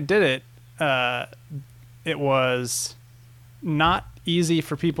when I did it, it was not easy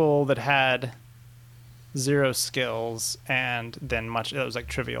for people that had 0 skills, and then it was like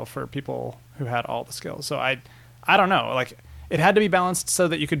trivial for people who had all the skills. So I don't know, like it had to be balanced so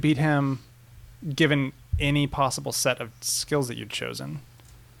that you could beat him given any possible set of skills that you'd chosen.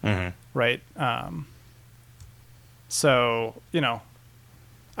 Right. So,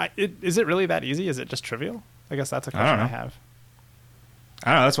 is it really that easy? Is it just trivial? I guess that's a question I have.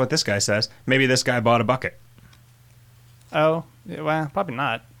 I don't know. That's what this guy says. Maybe this guy bought a bucket. Oh, well, probably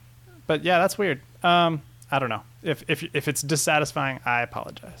not. But yeah, that's weird. I don't know. If it's dissatisfying, I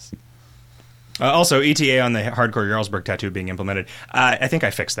apologize. Also, ETA on the hardcore Jarlsberg tattoo being implemented. I think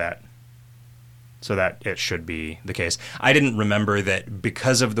I fixed that, so that it should be the case. I didn't remember that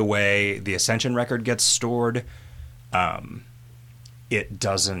because of the way the Ascension record gets stored, it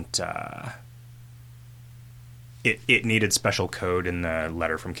doesn't. It needed special code in the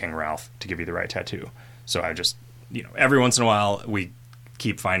letter from King Ralph to give you the right tattoo. So I just, every once in a while we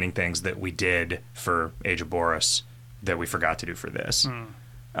keep finding things that we did for Age of Boris that we forgot to do for this.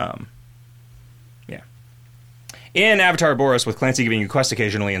 Yeah. In Avatar Boris, with Clancy giving you quests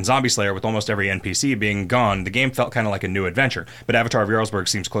occasionally, and Zombie Slayer with almost every NPC being gone, the game felt kind of like a new adventure. But Avatar of Jarlsberg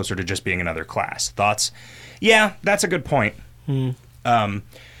seems closer to just being another class. Thoughts? Yeah, that's a good point.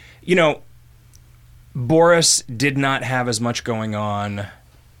 Boris did not have as much going on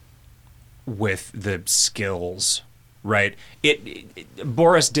with the skills, right?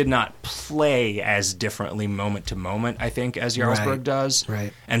 Boris did not play as differently moment to moment, I think, as Jarlsberg does.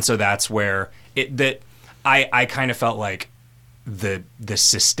 Right. And so that's where I kind of felt like the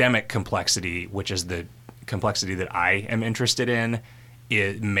systemic complexity, which is the complexity that I am interested in,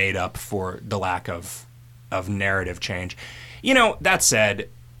 it made up for the lack of narrative change. That said,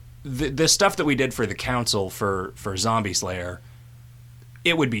 the stuff that we did for the Council for Zombie Slayer,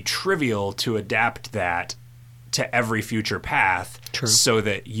 it would be trivial to adapt that to every future path. True. So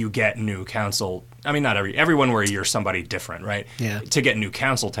that you get new Council. I mean, not everyone where you're somebody different, right? Yeah. To get new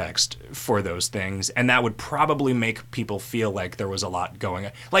Council text for those things, and that would probably make people feel like there was a lot going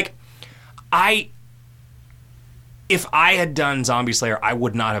on. Like, if I had done Zombie Slayer, I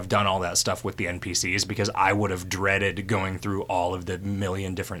would not have done all that stuff with the NPCs because I would have dreaded going through all of the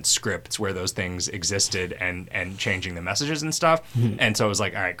million different scripts where those things existed and changing the messages and stuff. And so I was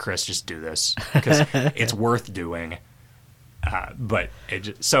like, all right, Chris, just do this because it's worth doing. And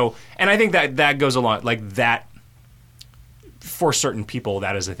I think that goes along like that. For certain people,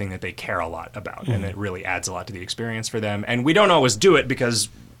 that is a thing that they care a lot about, and it really adds a lot to the experience for them. And we don't always do it because,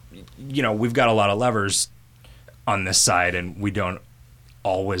 we've got a lot of levers on this side, and we don't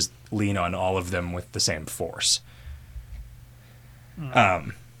always lean on all of them with the same force. But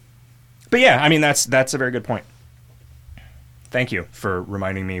yeah, I mean, that's a very good point. Thank you for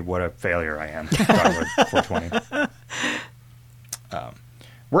reminding me what a failure I am. 420.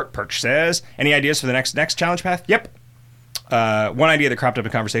 Work Perch says, any ideas for the next challenge path? Yep. One idea that cropped up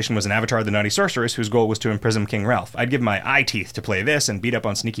in conversation was an Avatar the Nutty Sorceress whose goal was to imprison King Ralph. I'd give my eye teeth to play this and beat up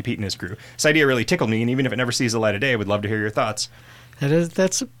on Sneaky Pete and his crew. This idea really tickled me, and even if it never sees the light of day, I would love to hear your thoughts.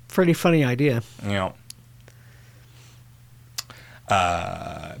 That's a pretty funny idea.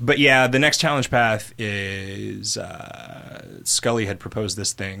 But yeah, the next challenge path is Scully had proposed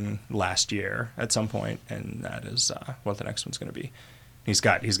this thing last year at some point, and that is what the next one's going to be. He's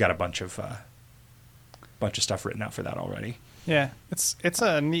got a bunch of stuff written out for that already. Yeah, it's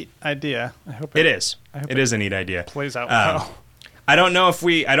a neat idea. I hope it is. It is a neat idea. Plays out well. I don't know if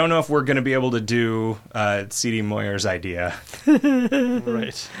we're going to be able to do C.D. Moyer's idea,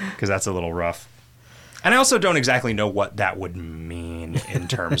 Right? Because that's a little rough. And I also don't exactly know what that would mean in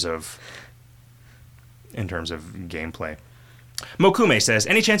terms of gameplay. Mokume says,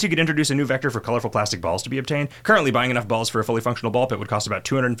 any chance you could introduce a new vector for colorful plastic balls to be obtained? Currently, buying enough balls for a fully functional ball pit would cost about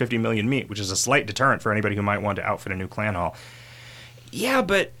 250 million meat, which is a slight deterrent for anybody who might want to outfit a new clan hall. Yeah,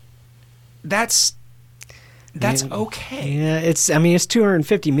 but that's okay. Yeah, it's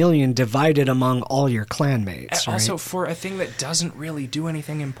 250 million divided among all your clanmates. Right? Also, for a thing that doesn't really do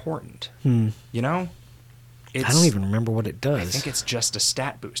anything important. I don't even remember what it does. I think it's just a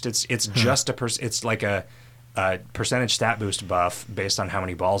stat boost. It's just it's like a percentage stat boost buff based on how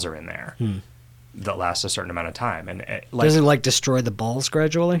many balls are in there that lasts a certain amount of time. And does it destroy the balls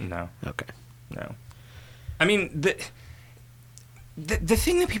gradually? No. Okay. No. I mean, the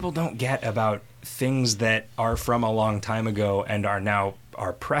thing that people don't get about things that are from a long time ago and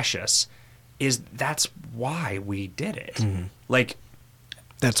are precious is that's why we did it.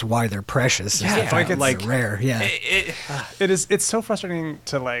 That's why they're precious. Yeah, it's rare. Yeah. It's so frustrating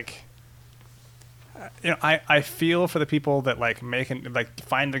to I feel for the people that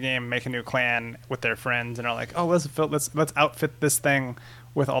find the game, make a new clan with their friends, and are like, oh, let's outfit this thing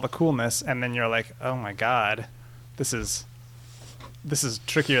with all the coolness, and then you're like, oh my god, this is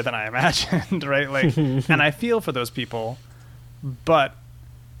trickier than I imagined, right? And I feel for those people, but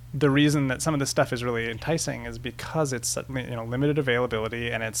the reason that some of this stuff is really enticing is because it's limited availability,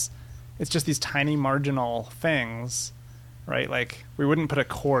 and it's just these tiny marginal things, right? We wouldn't put a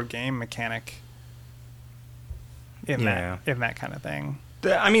core game mechanic in that kind of thing.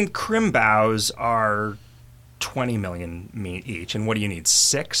 Crim bows are 20 million meat each, and what do you need,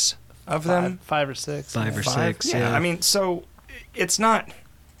 6 of them? 5 or 6. 5 or 6, yeah. So it's not...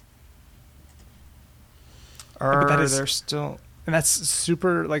 Or that is- they're still... And that's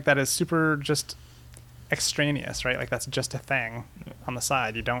super, like, that is super just extraneous, right? Like, that's just a thing on the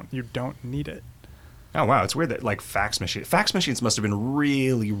side. You don't need it. Oh, wow. It's weird that, like, fax machines must have been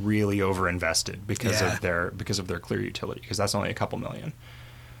really, really overinvested because of their clear utility, because that's only a couple million.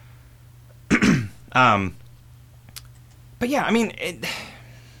 But yeah, I mean, it's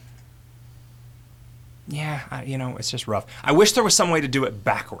just rough. I wish there was some way to do it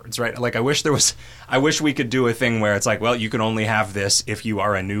backwards, right? Like, I wish we could do a thing where it's like, well, you can only have this if you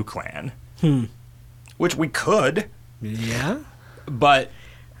are a new clan. Which we could. Yeah. But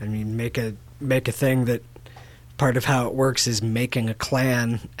I mean, make a thing that part of how it works is making a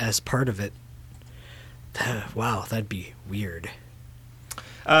clan as part of it. Wow, that'd be weird.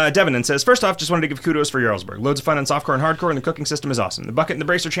 Devonin says, first off, just wanted to give kudos for Jarlsberg. Loads of fun in softcore and hardcore, and the cooking system is awesome. The bucket and the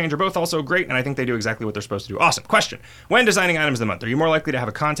bracer change are both also great, and I think they do exactly what they're supposed to do. Awesome. Question. When designing items of the month, are you more likely to have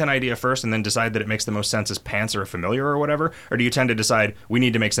a content idea first and then decide that it makes the most sense as pants or a familiar or whatever? Or do you tend to decide, we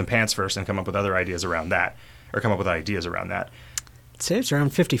need to make some pants first and come up with other ideas around that? Or come up with ideas around that? I'd say it's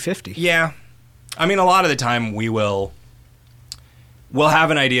around 50-50. Yeah. I mean, a lot of the time we'll have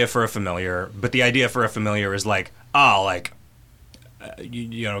an idea for a familiar, but the idea for a familiar is like,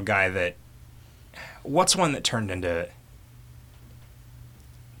 guy that... What's one that turned into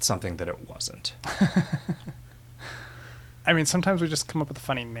something that it wasn't? I mean, sometimes we just come up with a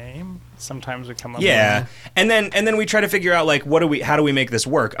funny name. Sometimes we come up Yeah. with... And then we try to figure out, like, how do we make this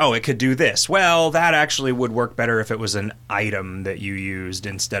work? Oh, it could do this. Well, that actually would work better if it was an item that you used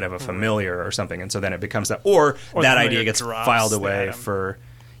instead of a familiar or something. And so then it becomes that... Or that idea gets filed away for...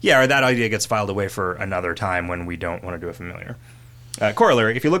 Yeah, or that idea gets filed away for another time when we don't want to do a familiar.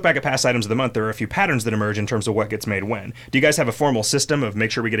 Corollary, if you look back at past items of the month, there are a few patterns that emerge in terms of what gets made when. Do you guys have a formal system of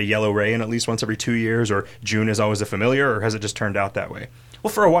make sure we get a yellow ray in at least once every 2 years, or June is always a familiar, or has it just turned out that way?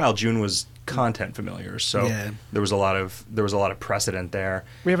 Well, for a while, June was content familiars, so there was a lot of precedent there.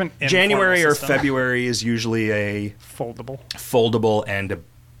 We have an January or system. February is usually a foldable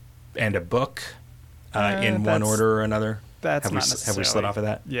and a book in one order or another. That's have not we necessarily. slid off of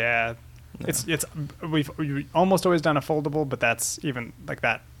that? Yeah. We've almost always done a foldable, but that's even like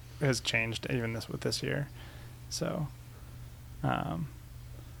that has changed even this year. So,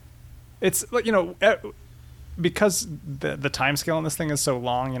 it's because the time scale on this thing is so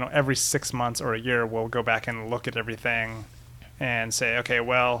long. Every 6 months or a year, we'll go back and look at everything and say, okay,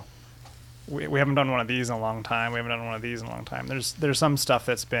 well, we haven't done one of these in a long time. We haven't done one of these in a long time. There's some stuff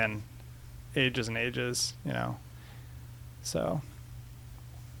that's been ages and ages, So.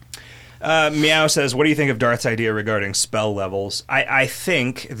 Meow says, what do you think of Darth's idea regarding spell levels? I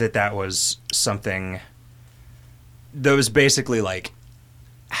think that was something that was basically like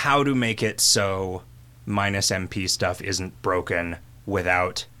how to make it so minus MP stuff isn't broken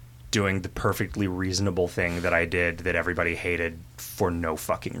without doing the perfectly reasonable thing that I did that everybody hated for no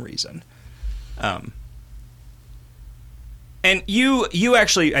fucking reason. And you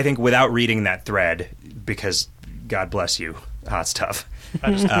actually, I think, without reading that thread, because God bless you, hot stuff.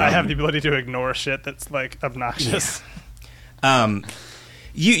 I have the ability to ignore shit that's like obnoxious. Yeah.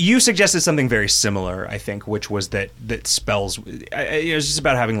 You suggested something very similar, I think, which was that spells. It was just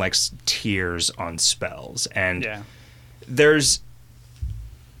about having like tiers on spells, and there's.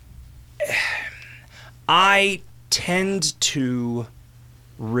 I tend to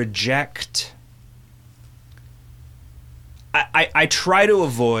reject. I try to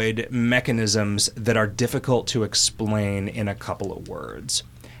avoid mechanisms that are difficult to explain in a couple of words.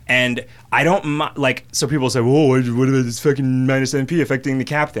 And I don't like, so people say, whoa, what about this fucking minus MP affecting the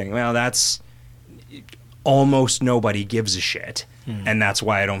cap thing? Well, that's almost nobody gives a shit. And that's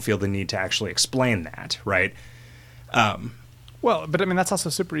why I don't feel the need to actually explain that, right? Well, but I mean, that's also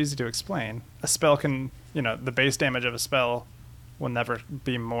super easy to explain. A spell can, the base damage of a spell will never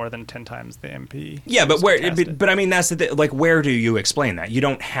be more than 10 times the MP. Yeah, but but I mean, that's the thing. Like, where do you explain that? You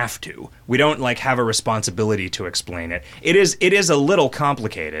don't have to. We don't like have a responsibility to explain it. It is a little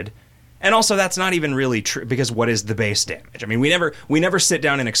complicated, and also that's not even really true, because what is the base damage? I mean, we never sit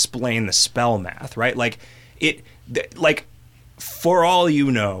down and explain the spell math, right? Like for all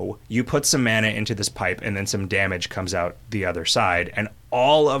you know, you put some mana into this pipe and then some damage comes out the other side, and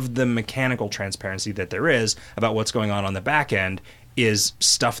all of the mechanical transparency that there is about what's going on the back end is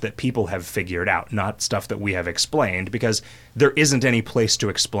stuff that people have figured out, not stuff that we have explained, because there isn't any place to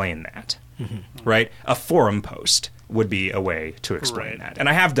explain that, right? A forum post would be a way to explain that. And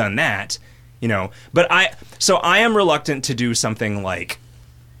I have done that, but I am reluctant to do something like,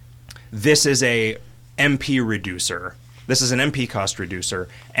 this is a MP reducer. This is an MP cost reducer,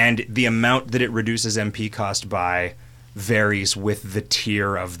 and the amount that it reduces MP cost by varies with the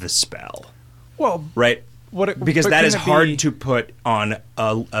tier of the spell. Well, right? because that is couldn't it hard be to put on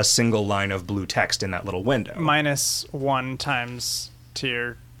a single line of blue text in that little window. -1 times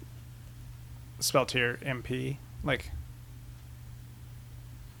tier, spell tier MP. Like,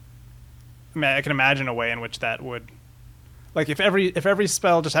 I mean, I can imagine a way in which that would, like, if every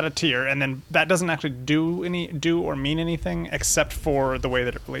spell just had a tier, and then that doesn't actually do or mean anything except for the way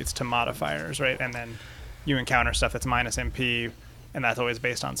that it relates to modifiers, right? And then you encounter stuff that's -MP, and that's always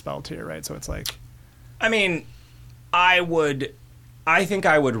based on spell tier, right? So it's like, I mean, I think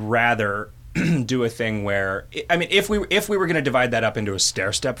I would rather do a thing where, I mean, if we were going to divide that up into a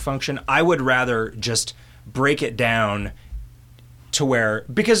stair-step function, I would rather just break it down to where,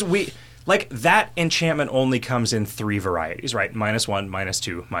 because like, that enchantment only comes in 3 varieties, right? -1,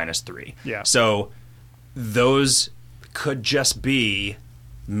 -2, -3. Yeah. So those could just be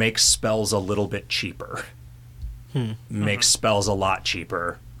make spells a little bit cheaper, make spells a lot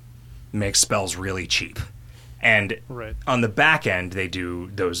cheaper, make spells really cheap. And right. on the back end, they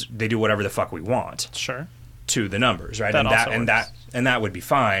do whatever the fuck we want. Sure. To the numbers, right? That and that would be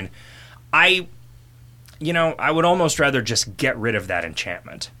fine. I would almost rather just get rid of that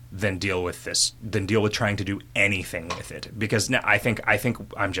enchantment than deal with trying to do anything with it, because now I think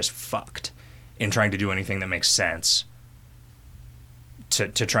I'm just fucked in trying to do anything that makes sense to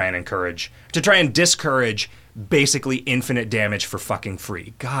try and discourage basically infinite damage for fucking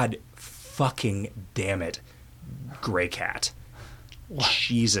free. God fucking damn it, Gray Cat.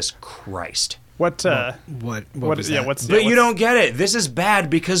 Jesus Christ. What was that? But you don't get it. This is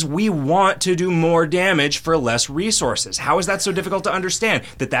bad because we want to do more damage for less resources. How is that so difficult to understand?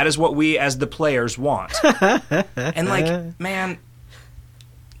 That is what we as the players want. And like, man,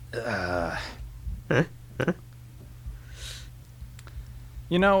 it's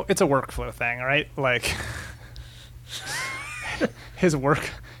a workflow thing, right? Like, his or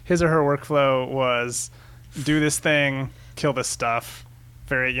her workflow was do this thing, kill this stuff.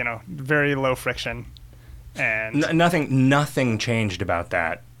 Very low friction, and nothing changed about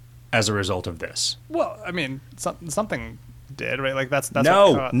that as a result of this. Well, I mean, something did, right? Like that's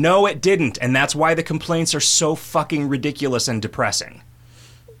no, it didn't, and that's why the complaints are so fucking ridiculous and depressing.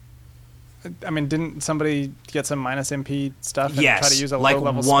 I mean, didn't somebody get some -MP stuff and yes, try to use a like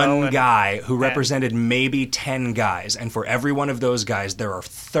low-level spell? One guy who represented maybe 10 guys, and for every one of those guys, there are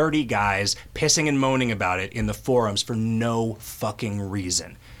 30 guys pissing and moaning about it in the forums for no fucking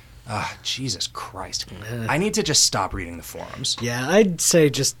reason. Jesus Christ. I need to just stop reading the forums. Yeah, I'd say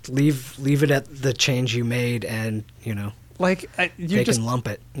just leave it at the change you made, and, like, they can lump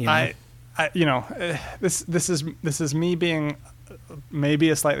it. This is me being maybe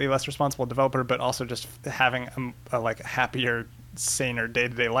a slightly less responsible developer, but also just having a like happier, saner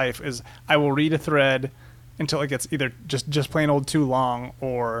day-to-day life. Is I will read a thread until it gets either just plain old too long,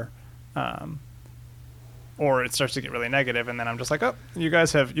 or it starts to get really negative, and then I'm just like, oh, you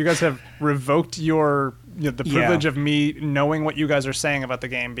guys have revoked the privilege of me knowing what you guys are saying about the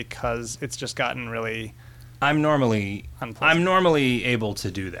game, because it's just gotten really. I'm normally unpleasant. Able to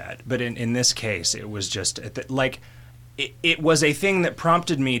do that, but in this case, it was just like. It was a thing that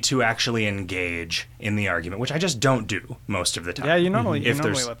prompted me to actually engage in the argument, which I just don't do most of the time. Yeah, you normally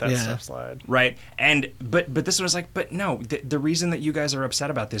let that stuff slide. Right. But this was like, but no, the reason that you guys are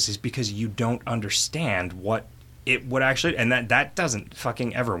upset about this is because you don't understand what it would actually, and that doesn't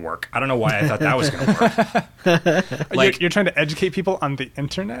fucking ever work. I don't know why I thought that was going to work. Like, you're trying to educate people on the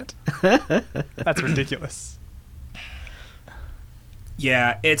internet? That's ridiculous.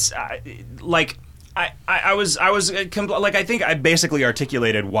 Yeah, it's like... I was like, I think I basically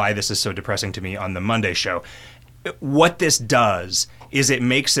articulated why this is so depressing to me on the Monday show. What this does is it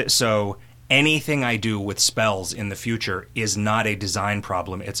makes it so anything I do with spells in the future is not a design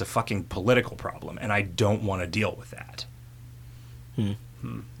problem, it's a fucking political problem, and I don't want to deal with that.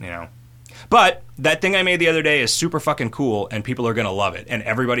 But that thing I made the other day is super fucking cool, and people are going to love it. And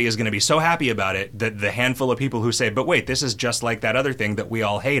everybody is going to be so happy about it that the handful of people who say, but wait, this is just like that other thing that we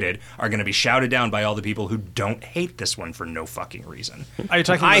all hated, are going to be shouted down by all the people who don't hate this one for no fucking reason. Are you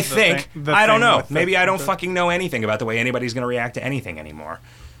talking about I don't know. Maybe I don't fucking know anything about the way anybody's going to react to anything anymore.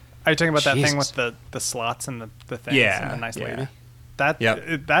 Are you talking about that thing with the slots and the things and the nice lady?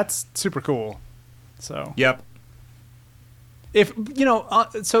 That's super cool. So. Yep. If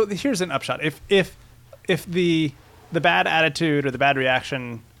so here's an upshot. If the bad attitude or the bad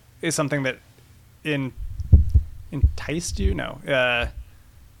reaction is something that enticed you,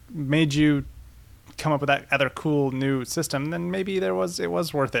 made you come up with that other cool new system, then maybe it was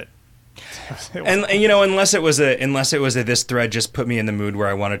worth it And you know, unless it was a this thread just put me in the mood where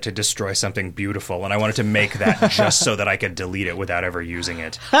I wanted to destroy something beautiful, and I wanted to make that just so that I could delete it without ever using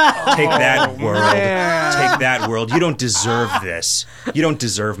it. Take that world. man. Take that world. You don't deserve this. You don't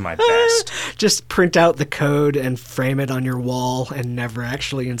deserve my best. Just print out the code and frame it on your wall and never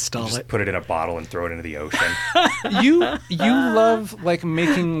actually install Just it. put it in a bottle and throw it into the ocean. You love like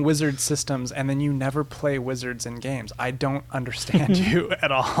making wizard systems, and then you never play wizards in games. I don't understand you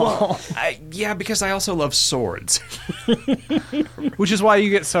at all. Yeah, because I also love swords. Which is why you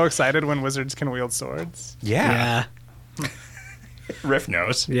get so excited when wizards can wield swords. Yeah. Riff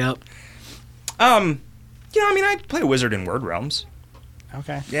knows. Yep. You know, I mean, I play wizard in Word Realms.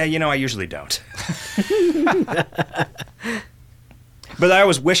 Okay. Yeah, you know, I usually don't. But I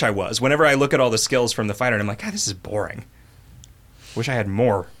always wish I was. Whenever I look at all the skills from the fighter, and I'm like, God, this is boring. Wish I had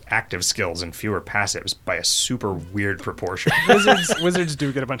more active skills and fewer passives by a super weird proportion. Wizards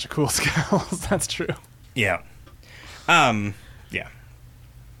do get a bunch of cool skills. That's true. Yeah. Yeah.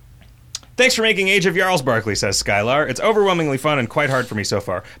 Thanks for making Age of Jarls, Barkley, says Skylar. It's overwhelmingly fun and quite hard for me so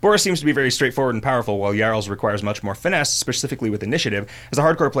far. Boris seems to be very straightforward and powerful, while Jarls requires much more finesse, specifically with initiative. As a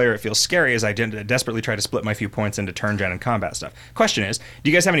hardcore player, it feels scary as I desperately try to split my few points into turn gen and combat stuff. Question is,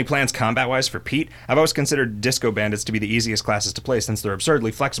 do you guys have any plans combat-wise for Pete? I've always considered Disco Bandits to be the easiest classes to play since they're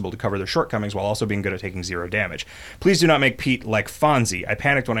absurdly flexible to cover their shortcomings while also being good at taking 0 damage. Please do not make Pete like Fonzie. I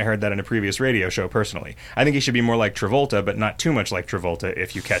panicked when I heard that in a previous radio show personally. I think he should be more like Travolta, but not too much like Travolta,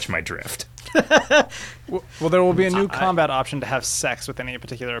 if you catch my drift. Well, there will be a new combat option to have sex with any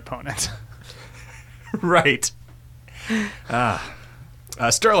particular opponent. Right.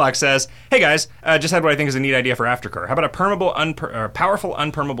 Sturlock says, "Hey guys, just had what I think is a neat idea for Aftercore. How about a powerful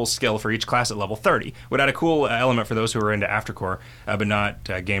unpermeable skill for each class at level 30? Would add a cool element for those who are into Aftercore, but not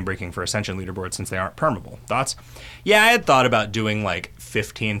game-breaking for Ascension leaderboards since they aren't permeable. Thoughts?" Yeah, I had thought about doing like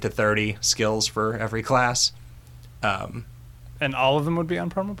 15 to 30 skills for every class. And all of them would be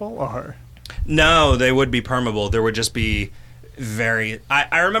unpermeable, or? No, they would be permeable. There would just be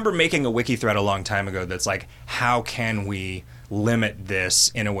I remember making a wiki thread a long time ago that's like, how can we limit this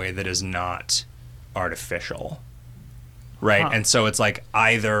in a way that is not artificial? Right? Huh. And so it's like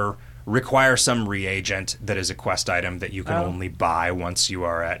either require some reagent that is a quest item that you can only buy once you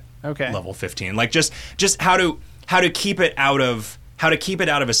are at level 15. Like just how to keep it out of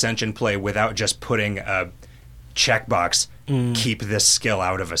Ascension play without just putting a checkbox, keep this skill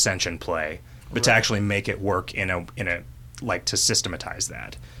out of Ascension play, but to actually make it work in a like to systematize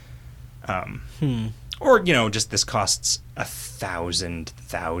that. Or, you know, just this costs 1,000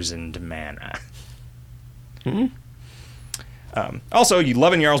 mana. Also, you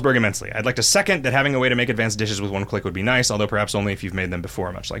love in Jarlsberg immensely. I'd like to second that having a way to make advanced dishes with one click would be nice, although perhaps only if you've made them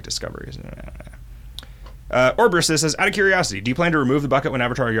before, much like Discoveries. Orbrus says, out of curiosity, do you plan to remove the bucket when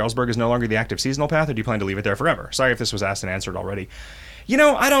Avatar Jarlsberg is no longer the active seasonal path, or do you plan to leave it there forever? Sorry if this was asked and answered already. You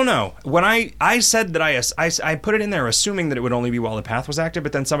know, I don't know. When I said that I put it in there assuming that it would only be while the path was active,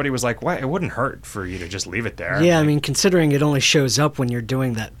 but then somebody was like, "What? It wouldn't hurt for you to just leave it there." Yeah, I mean, considering it only shows up when you're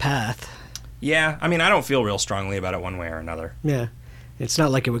doing that path. Yeah, I mean, I don't feel real strongly about it one way or another. Yeah. It's not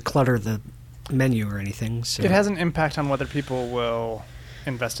like it would clutter the menu or anything. So. It has an impact on whether people will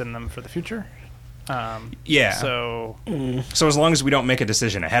invest in them for the future. Yeah. So as long as we don't make a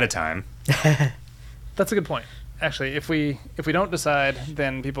decision ahead of time. that's a good point. Actually, if we don't decide,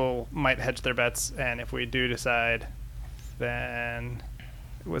 then people might hedge their bets, and if we do decide, then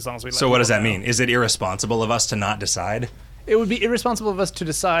as long as we let So what does that know. mean? Is it irresponsible of us to not decide? It would be irresponsible of us to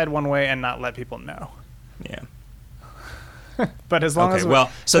decide one way and not let people know. Yeah. But as long as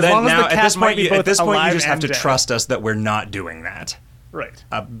well, so as then long as now the at cat this might point, be you both alive just have and to dead. trust us that we're not doing that. Right.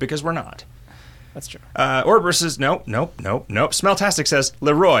 Because we're not. That's true. Orbrus says, nope. Smelltastic says,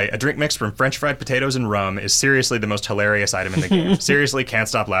 Leroy, a drink mix from French fried potatoes and rum, is seriously the most hilarious item in the game. Seriously, can't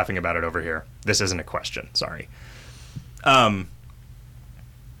stop laughing about it over here. This isn't a question. Sorry. That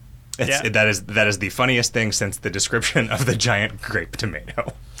is the funniest thing since the description of the giant grape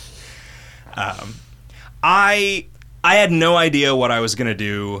tomato. I had no idea what I was gonna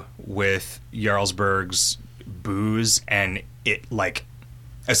do with Jarlsberg's booze, and it like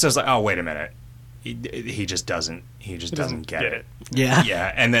it says like, oh wait a minute, he just doesn't get it. Yeah.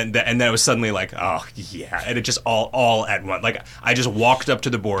 Yeah, and then it was suddenly like, oh yeah, and it just all at once. Like I just walked up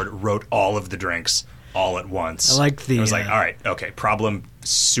to the board, wrote all of the drinks all at once. I like the. I was like, all right, okay, problem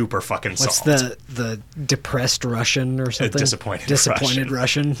super fucking solved. What's the depressed Russian or something? Disappointed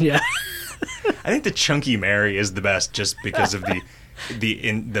Russian. Yeah. I think the Chunky Mary is the best, just because of the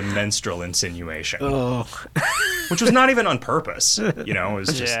menstrual insinuation. Oh. Which was not even on purpose. You know, it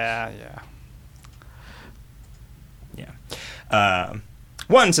was just Yeah. yeah.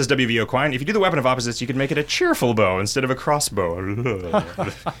 One, says WVO Quine, if you do the weapon of opposites, you can make it a cheerful bow instead of a crossbow.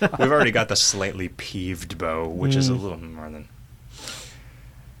 We've already got the slightly peeved bow, which is a little more than...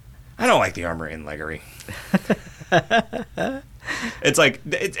 I don't like the armory and leggery. It's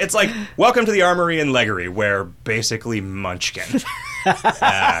like welcome to the armory and leggery, where basically Munchkin.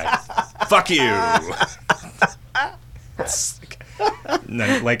 Fuck you.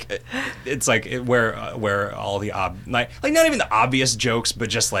 It's like where all the like not even the obvious jokes, but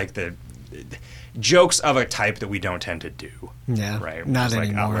just like the jokes of a type that we don't tend to do. Yeah, right. Not like,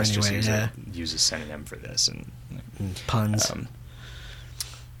 anymore. Let's anyway, just use a synonym for this and puns.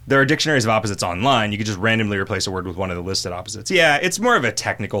 There are dictionaries of opposites online. You could just randomly replace a word with one of the listed opposites. Yeah, it's more of a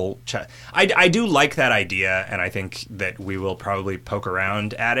technical... I do like that idea, and I think that we will probably poke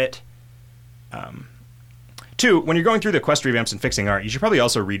around at it. 2, when you're going through the quest revamps and fixing art, you should probably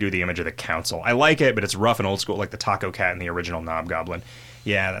also redo the image of the council. I like it, but it's rough and old school, like the Taco Cat and the original Knob Goblin.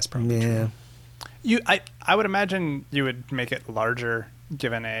 Yeah, that's probably true. I would imagine you would make it larger,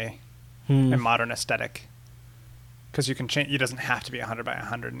 given a modern aesthetic. Because you can change. It doesn't have to be 100 by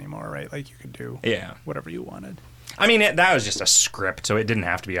 100 anymore, right? Like you could do whatever you wanted. I mean, that was just a script, so it didn't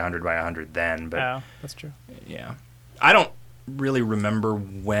have to be 100 by 100 then. But that's true. Yeah, I don't really remember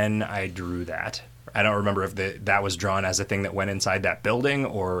when I drew that. I don't remember if that was drawn as a thing that went inside that building,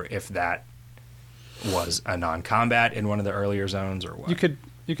 or if that was a non-combat in one of the earlier zones, or what. You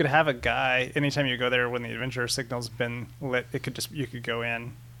could have a guy anytime you go there when the adventure signal's been lit. You could go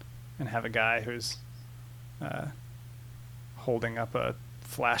in and have a guy who's holding up a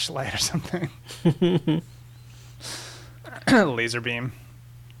flashlight or something. Laser beam.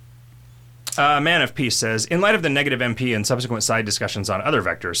 Man of Peace says, in light of the negative MP and subsequent side discussions on other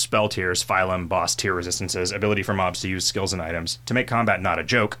vectors, spell tiers, phylum, boss tier resistances, ability for mobs to use skills and items, to make combat not a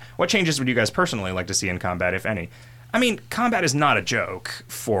joke, what changes would you guys personally like to see in combat, if any? I mean, combat is not a joke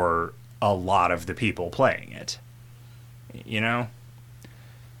for a lot of the people playing it. You know?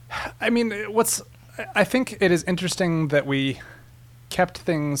 I mean, I think it is interesting that we kept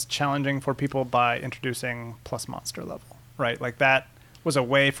things challenging for people by introducing plus monster level, right? Like that was a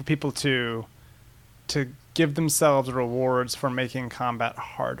way for people to give themselves rewards for making combat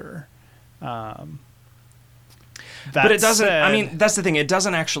harder. But it doesn't. I mean, that's the thing. It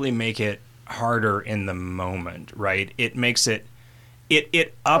doesn't actually make it harder in the moment, right? It makes it.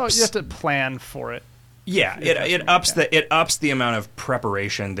 It ups. You have to plan for it. Yeah, it ups the amount of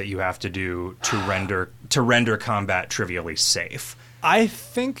preparation that you have to do to render combat trivially safe. I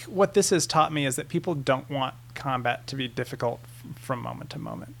think what this has taught me is that people don't want combat to be difficult from moment to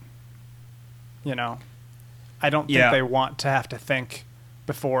moment. You know, I don't think they want to have to think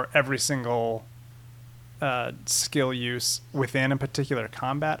before every single skill use within a particular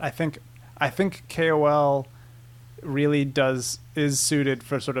combat. I think KoL really is suited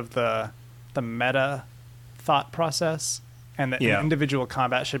for sort of the meta thought process, and that individual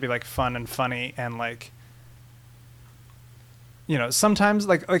combat should be like fun and funny, and like, you know, sometimes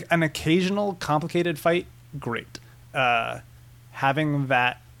like an occasional complicated fight, great. Having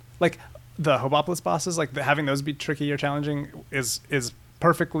that, like the Hobopolis bosses, like having those be tricky or challenging is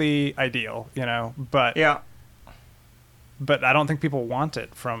perfectly ideal, you know. But I don't think people want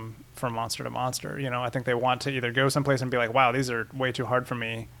it from monster to monster. You know, I think they want to either go someplace and be like, wow, these are way too hard for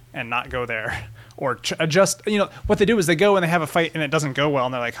me, and not go there, or adjust. You know, what they do is they go and they have a fight and it doesn't go well,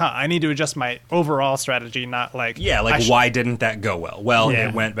 and they're like, I need to adjust my overall strategy, not like... Yeah, like, why didn't that go well? Well,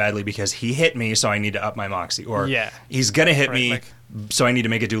 it went badly because he hit me, so I need to up my moxie. Or he's going to hit me, so I need to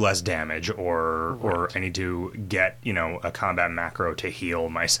make it do less damage. Or I need to get, you know, a combat macro to heal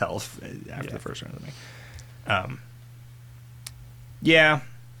myself after the first round of the thing.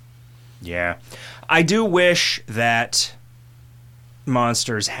 Yeah. I do wish that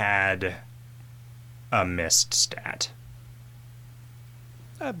monsters had a missed stat.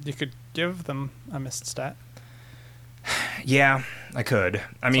 You could give them a missed stat. Yeah, I could.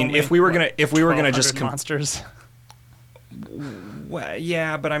 I mean, if we were gonna just monsters. Well,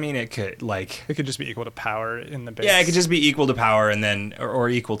 yeah, but I mean, it could just be equal to power in the base. Yeah, it could just be equal to power, and then or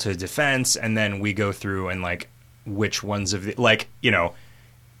equal to defense, and then we go through and like which ones of the, like, you know.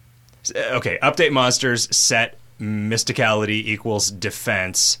 Okay, update monsters, set mysticality equals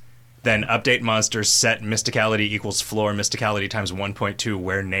defense, then update monsters, set mysticality equals floor, mysticality times 1.2,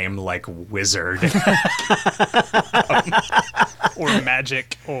 wear name like wizard. Or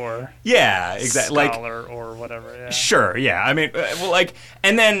magic, or exactly, scholar, or whatever. Yeah. Sure, yeah. I mean, well, like,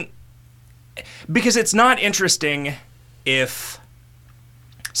 and then because it's not interesting if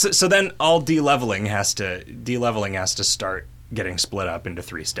so then all de-leveling has to start getting split up into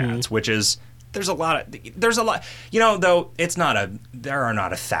 3 stats, which is there's a lot. Though there are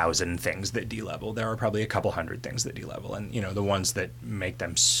not 1,000 things that de-level. There are probably a couple hundred things that de-level, and the ones that make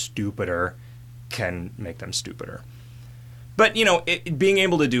them stupider can make them stupider. But being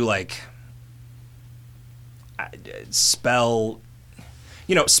able to do like spell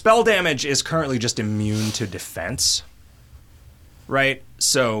damage is currently just immune to defense, right?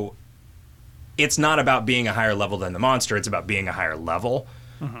 So it's not about being a higher level than the monster. It's about being a higher level.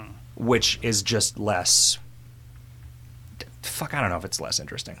 Mm-hmm. Which is just less... Fuck, I don't know if it's less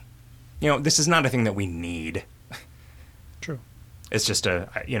interesting. This is not a thing that we need. True. It's just I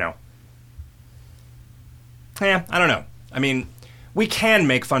don't know. I mean, we can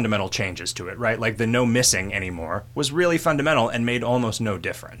make fundamental changes to it, right? Like the no missing anymore was really fundamental and made almost no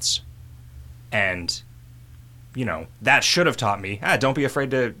difference. And, that should have taught me, don't be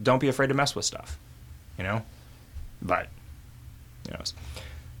afraid to mess with stuff. But, who knows?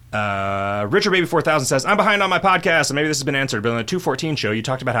 Richard Baby 4000 says, I'm behind on my podcast, and maybe this has been answered, but on the 214 show, you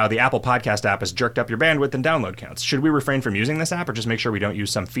talked about how the Apple Podcast app has jerked up your bandwidth and download counts. Should we refrain from using this app, or just make sure we don't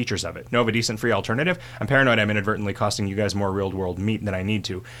use some features of it? Know of a decent free alternative? I'm paranoid I'm inadvertently costing you guys more real-world meat than I need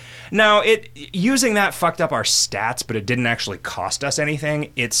to. Now, using that fucked up our stats, but it didn't actually cost us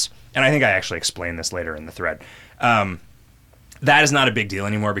anything. And I think I actually explained this later in the thread. That is not a big deal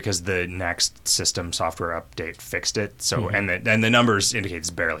anymore because the next system software update fixed it. So and the numbers indicate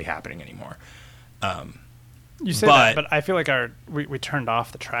it's barely happening anymore. You say that, but I feel like we turned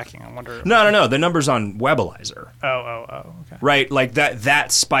off the tracking. I wonder. No. The numbers on Webalizer. Oh. Okay. Right, like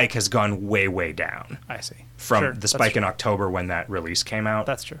that spike has gone way down. I see. From the spike in October when that release came out.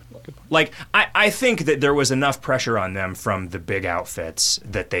 That's true. Good point. Like I think that there was enough pressure on them from the big outfits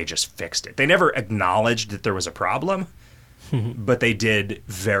that they just fixed it. They never acknowledged that there was a problem. But they did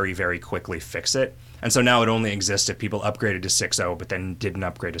very, very quickly fix it. And so now it only exists if people upgraded to 6.0 but then didn't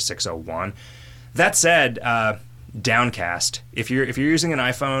upgrade to 6.01. That said, Downcast, if you're using an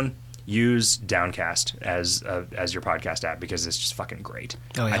iPhone, use Downcast as your podcast app because it's just fucking great.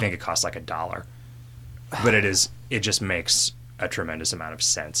 Oh, yeah. I think it costs like $1. But it just makes a tremendous amount of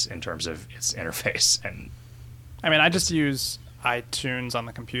sense in terms of its interface. And I mean, I just use iTunes on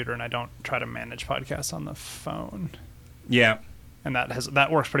the computer and I don't try to manage podcasts on the phone. Yeah, and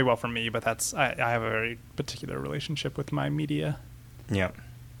that works pretty well for me. But I have a very particular relationship with my media. Yeah.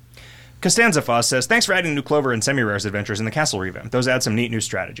 Costanza Foss says, thanks for adding new Clover and Semi-Rare's adventures in the castle revamp. Those add some neat new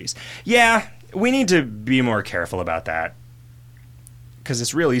strategies. Yeah, we need to be more careful about that because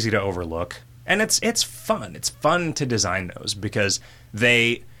it's real easy to overlook, and it's fun. It's fun to design those because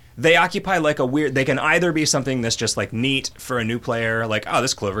they occupy like a weird... They can either be something that's just like neat for a new player, like, oh,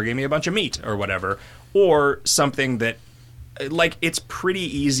 this Clover gave me a bunch of meat or whatever, or something that... Like, it's pretty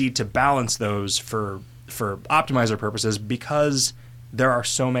easy to balance those for optimizer purposes because there are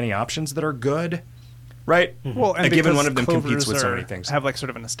so many options that are good, right? Mm-hmm. Well, and given one of them competes with so many things. Have like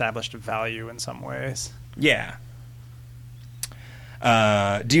sort of an established value in some ways. Yeah.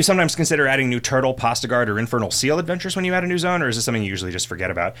 Do you sometimes consider adding new Turtle, Pasta Guard, or Infernal Seal adventures when you add a new zone, or is this something you usually just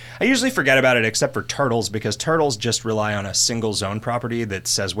forget about? I usually forget about it except for Turtles, because Turtles just rely on a single zone property that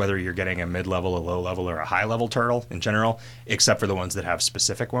says whether you're getting a mid-level, a low-level, or a high-level turtle in general, except for the ones that have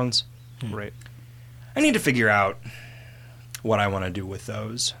specific ones. Right. I need to figure out what I want to do with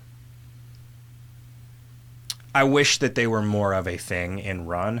those. I wish that they were more of a thing in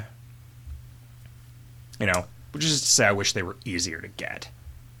Run. Which is to say, I wish they were easier to get,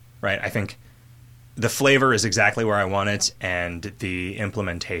 right? I think the flavor is exactly where I want it, and the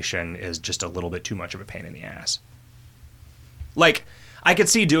implementation is just a little bit too much of a pain in the ass. Like, I could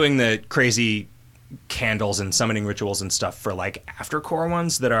see doing the crazy candles and summoning rituals and stuff for like after-core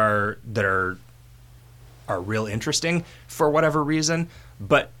ones that are real interesting for whatever reason,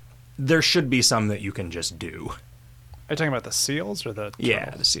 but there should be some that you can just do. Are you talking about the seals or the turtles? Yeah,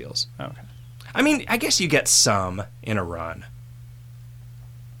 the seals. Oh, okay. I mean, I guess you get some in a run.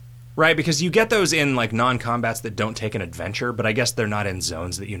 Right? Because you get those in, like, non-combats that don't take an adventure, but I guess they're not in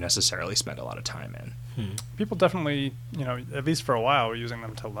zones that you necessarily spend a lot of time in. People definitely, at least for a while, were using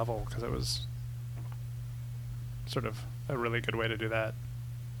them to level, because it was sort of a really good way to do that.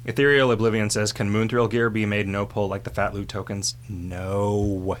 Ethereal Oblivion says, can Moonthrill gear be made no-pull like the Fat Loot tokens?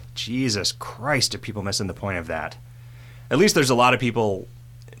 No. Jesus Christ, are people missing the point of that? At least there's a lot of people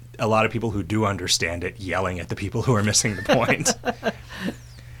who do understand it yelling at the people who are missing the point.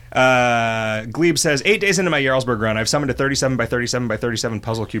 Glebe says, 8 days into my Jarlsberg run, I've summoned a 37 by 37 by 37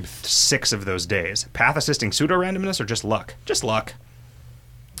 puzzle cube 6 of those days. Path assisting pseudo-randomness or just luck? Just luck.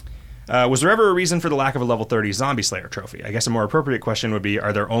 Was there ever a reason for the lack of a level 30 Zombie Slayer trophy? I guess a more appropriate question would be,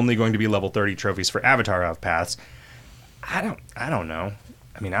 are there only going to be level 30 trophies for Avatar of Paths? I don't know.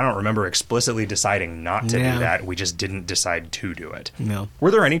 I mean, I don't remember explicitly deciding not to do Yeah. that. We just didn't decide to do it. No.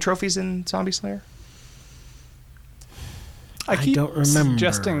 Were there any trophies in Zombie Slayer? I keep don't remember.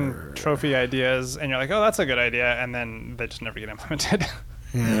 suggesting trophy ideas, and you're like, oh, that's a good idea, and then they just never get implemented.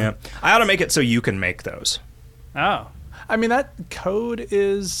 Yeah. I ought to make it so you can make those. Oh, I mean, that code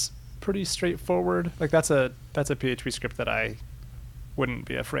is pretty straightforward. Like that's a PHP script that I wouldn't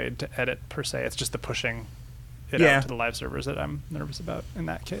be afraid to edit per se. It's just the pushing it out to the live servers that I'm nervous about in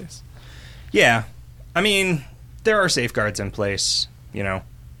that case. Yeah. I mean, there are safeguards in place, you know.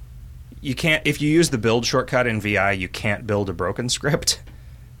 You can't, if you use the build shortcut in VI, you can't build a broken script.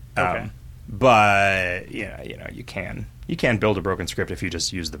 Okay. But yeah, you know, you can build a broken script if you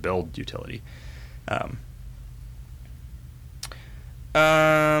just use the build utility. I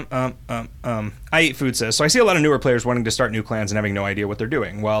Eat Food says, so I see a lot of newer players wanting to start new clans and having no idea what they're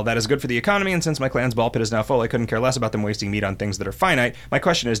doing. While that is good for the economy, and since my clan's ball pit is now full, I couldn't care less about them wasting meat on things that are finite. My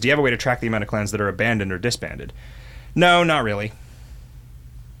question is, do you have a way to track the amount of clans that are abandoned or disbanded? No, not really.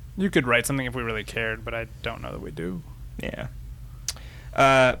 You could write something if we really cared, but I don't know that we do. Yeah.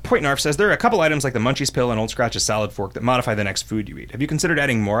 Point Narf says, there are a couple items like the Munchies pill and Old Scratch's salad fork that modify the next food you eat. Have you considered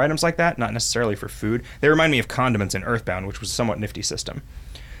adding more items like that? Not necessarily for food. They remind me of condiments in Earthbound, which was a somewhat nifty system.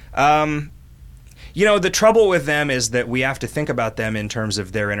 You know, the trouble with them is that we have to think about them in terms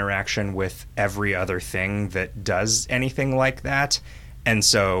of their interaction with every other thing that does anything like that. And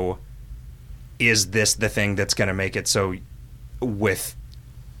so, is this the thing that's going to make it so with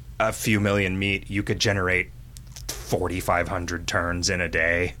a few million meat, you could generate 4,500 turns in a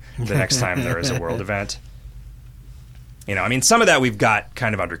day the next time there is a world event? You know, I mean, some of that we've got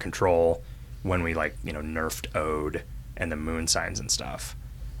kind of under control when we, like, you know, nerfed Ode and the moon signs and stuff.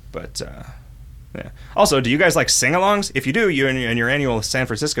 But, yeah. Also, do you guys like sing-alongs? If you do, and your annual San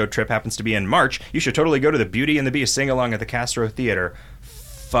Francisco trip happens to be in March, you should totally go to the Beauty and the Beast sing-along at the Castro Theater.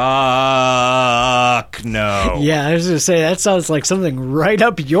 Fuck no. Yeah, I was going to say, that sounds like something right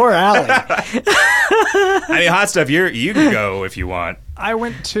up your alley. I mean, hot stuff, you can go if you want. I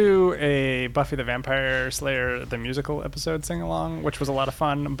went to a Buffy the Vampire Slayer the musical episode sing-along, which was a lot of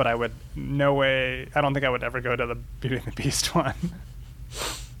fun, but I don't think I would ever go to the Beauty and the Beast one.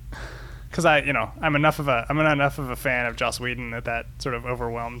 Because I'm enough of a fan of Joss Whedon that sort of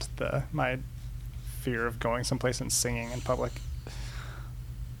overwhelmed my fear of going someplace and singing in public.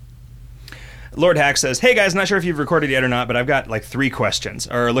 Lord Hack says, hey guys, not sure if you've recorded yet or not, but I've got like 3 questions,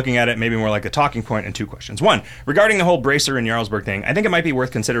 or looking at it maybe more like a talking point and 2 questions. 1, regarding the whole Bracer and Jarlsberg thing, I think it might be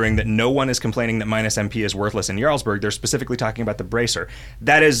worth considering that no one is complaining that minus MP is worthless in Jarlsberg. They're specifically talking about the Bracer.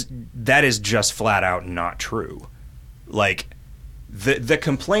 That is just flat out not true. Like, the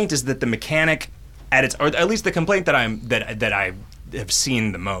complaint is that the mechanic or at least the complaint that I have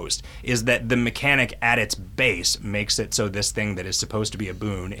seen the most is that the mechanic at its base makes it so this thing that is supposed to be a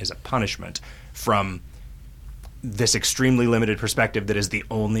boon is a punishment from this extremely limited perspective that is the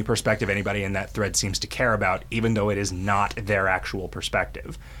only perspective anybody in that thread seems to care about, even though it is not their actual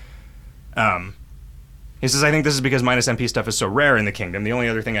perspective. He says, I think this is because minus MP stuff is so rare in the kingdom. The only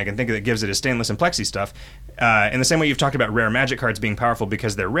other thing I can think of that gives it is stainless and plexi stuff. In the same way you've talked about rare magic cards being powerful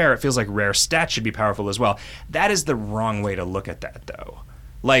because they're rare, it feels like rare stats should be powerful as well. That is the wrong way to look at that, though.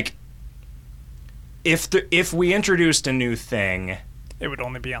 Like, if we introduced a new thing, it would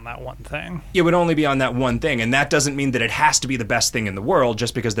only be on that one thing. It would only be on that one thing, and that doesn't mean that it has to be the best thing in the world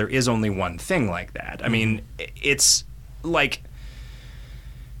just because there is only one thing like that. I mean, it's like...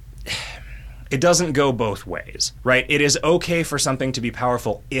 It doesn't go both ways, right? It is okay for something to be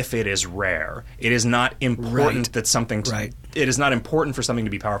powerful if it is rare. It is not important that something... Right. It is not important for something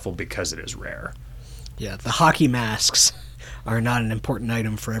to be powerful because it is rare. Yeah, the hockey masks are not an important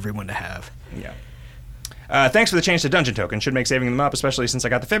item for everyone to have. Yeah. Thanks for the change to dungeon token. Should make saving them up, especially since I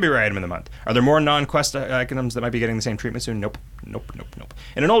got the February item of the month. Are there more non-quest items that might be getting the same treatment soon? Nope.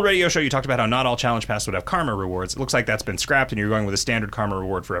 In an old radio show, you talked about how not all challenge paths would have karma rewards. It looks like that's been scrapped, and you're going with a standard karma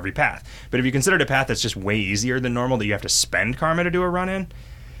reward for every path. But have you considered a path that's just way easier than normal that you have to spend karma to do a run in?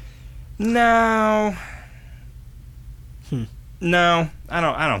 No. No,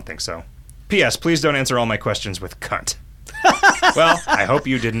 I don't think so. P.S. Please don't answer all my questions with cunt. Well, I hope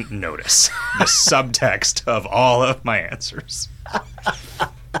you didn't notice the subtext of all of my answers.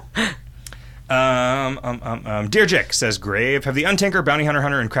 Dear Jick, says Grave, have the Untinker, Bounty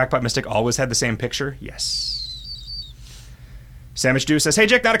Hunter, and Crackpot Mystic always had the same picture? Yes. Sandwich Dew says, hey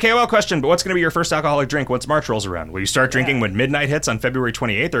Jick, not a KoL question, but what's going to be your first alcoholic drink once March rolls around? Will you start drinking when midnight hits on February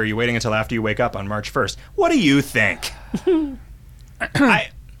 28th, or are you waiting until after you wake up on March 1st? What do you think?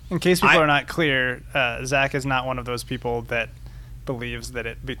 In case people are not clear, Zach is not one of those people that believes that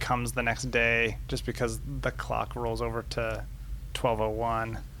it becomes the next day just because the clock rolls over to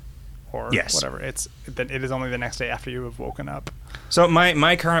 12:01 or Yes. whatever. It is only the next day after you have woken up. So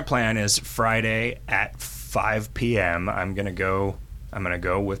my current plan is Friday at 5 p.m. I'm gonna go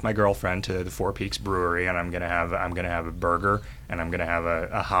with my girlfriend to the Four Peaks Brewery, and I'm gonna have a burger, and I'm gonna have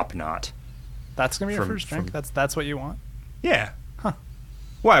a hop knot. That's gonna be your first drink. That's what you want. Yeah. Huh.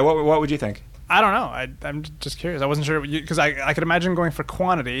 Why? What would you think? I don't know. I'm just curious. I wasn't sure because I could imagine going for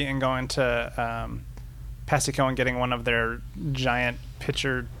quantity and going to Pastico and getting one of their giant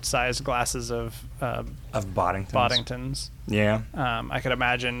pitcher-sized glasses of Boddingtons. Yeah. I could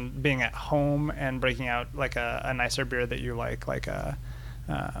imagine being at home and breaking out like a nicer beer that you like a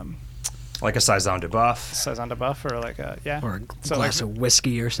Saison de Buff. Saison de Buff or like a or a glass of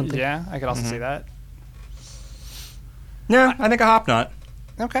whiskey or something. Yeah, I could also see that. Yeah, I think a hop knot.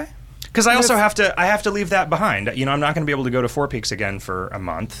 Okay. Because I also have to leave that behind. You know, I'm not going to be able to go to Four Peaks again for a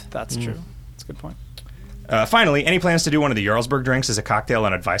month. That's true. That's a good point. Finally, any plans to do one of the Jarlsberg drinks as a cocktail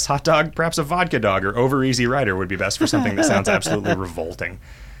and advice hot dog? Perhaps a vodka dog or over easy rider would be best for something that sounds absolutely revolting.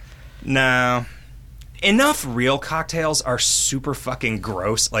 No. Enough real cocktails are super fucking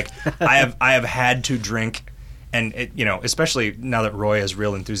gross. Like, I have had to drink, and especially now that Roy is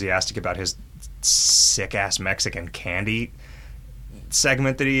real enthusiastic about his sick ass Mexican candy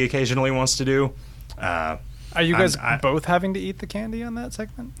segment that he occasionally wants to do. Are you guys both having to eat the candy on that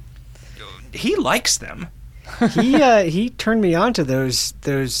segment? He likes them. He turned me on to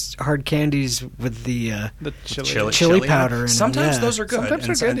those hard candies with the chili powder in them. Sometimes those are good.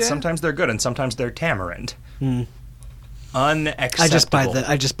 Sometimes they're good, yeah. Sometimes they're good, and sometimes they're tamarind. Unacceptable.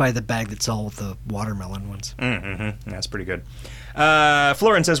 I just buy the bag that's all the watermelon ones. Mm-hmm. That's pretty good.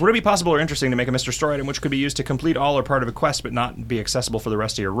 Florin says, would it be possible or interesting to make a Mr. Store item which could be used to complete all or part of a quest but not be accessible for the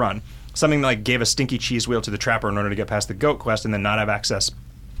rest of your run? Something like gave a stinky cheese wheel to the trapper in order to get past the goat quest and then not have access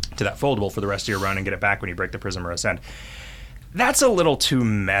to that foldable for the rest of your run and get it back when you break the prism or ascend. That's a little too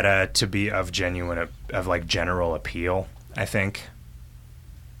meta to be of general appeal, I think.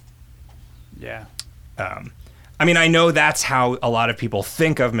 Yeah. I mean, I know that's how a lot of people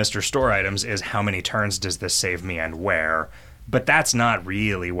think of Mr. Store items, is how many turns does this save me and where, but that's not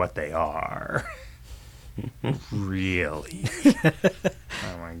really what they are. Really.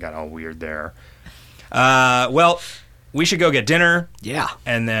 Oh, I got all weird there. Well, we should go get dinner. Yeah.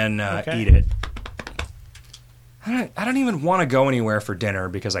 And then eat it. I don't even want to go anywhere for dinner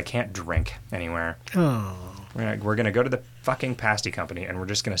because I can't drink anywhere. Oh. We're going to go to the fucking pasty company, and we're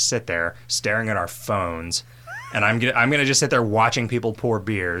just going to sit there staring at our phones, and I'm gonna just sit there watching people pour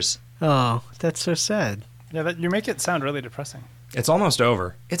beers. Oh, that's so sad. Yeah, you make it sound really depressing. It's almost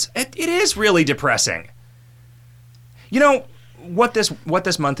over. It is really depressing. You know what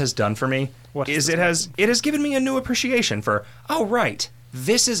this month has done for me is it has given me a new appreciation for, oh right,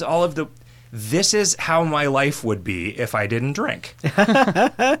 this is how my life would be if I didn't drink.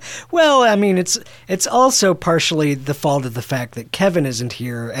 Well, I mean, it's also partially the fault of the fact that Kevin isn't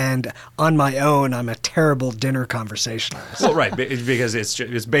here, and on my own, I'm a terrible dinner conversationalist. Well, right, because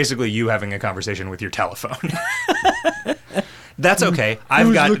it's basically you having a conversation with your telephone. That's okay.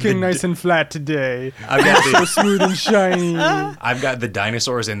 Who's looking nice and flat today? I've got so smooth and shiny. I've got the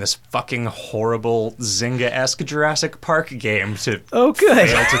dinosaurs in this fucking horrible Zynga-esque Jurassic Park game to fail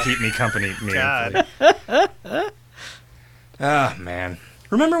to keep me company. God. Oh, man.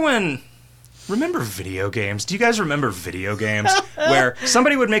 Remember video games? Do you guys remember video games? Where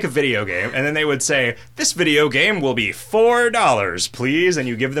somebody would make a video game, and then they would say, this video game will be $4, please. And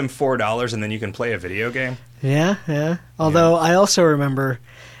you give them $4, and then you can play a video game. Yeah. Although I also remember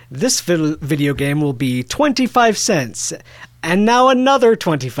this video game will be 25 cents. And now another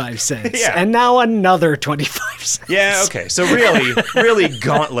 25 cents. Yeah. And now another 25 cents. Yeah, okay. So really,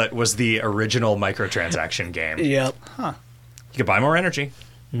 Gauntlet was the original microtransaction game. Yep. Huh. You could buy more energy.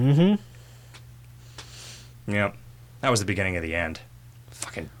 Mm-hmm. Yep. That was the beginning of the end.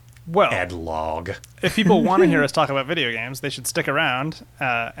 Fucking Ed Log. If people want to hear us talk about video games, they should stick around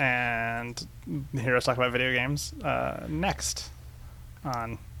and hear us talk about video games next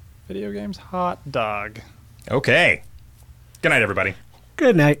on Video Games Hot Dog. Okay. Good night, everybody.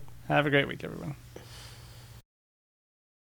 Good night. Have a great week, everyone.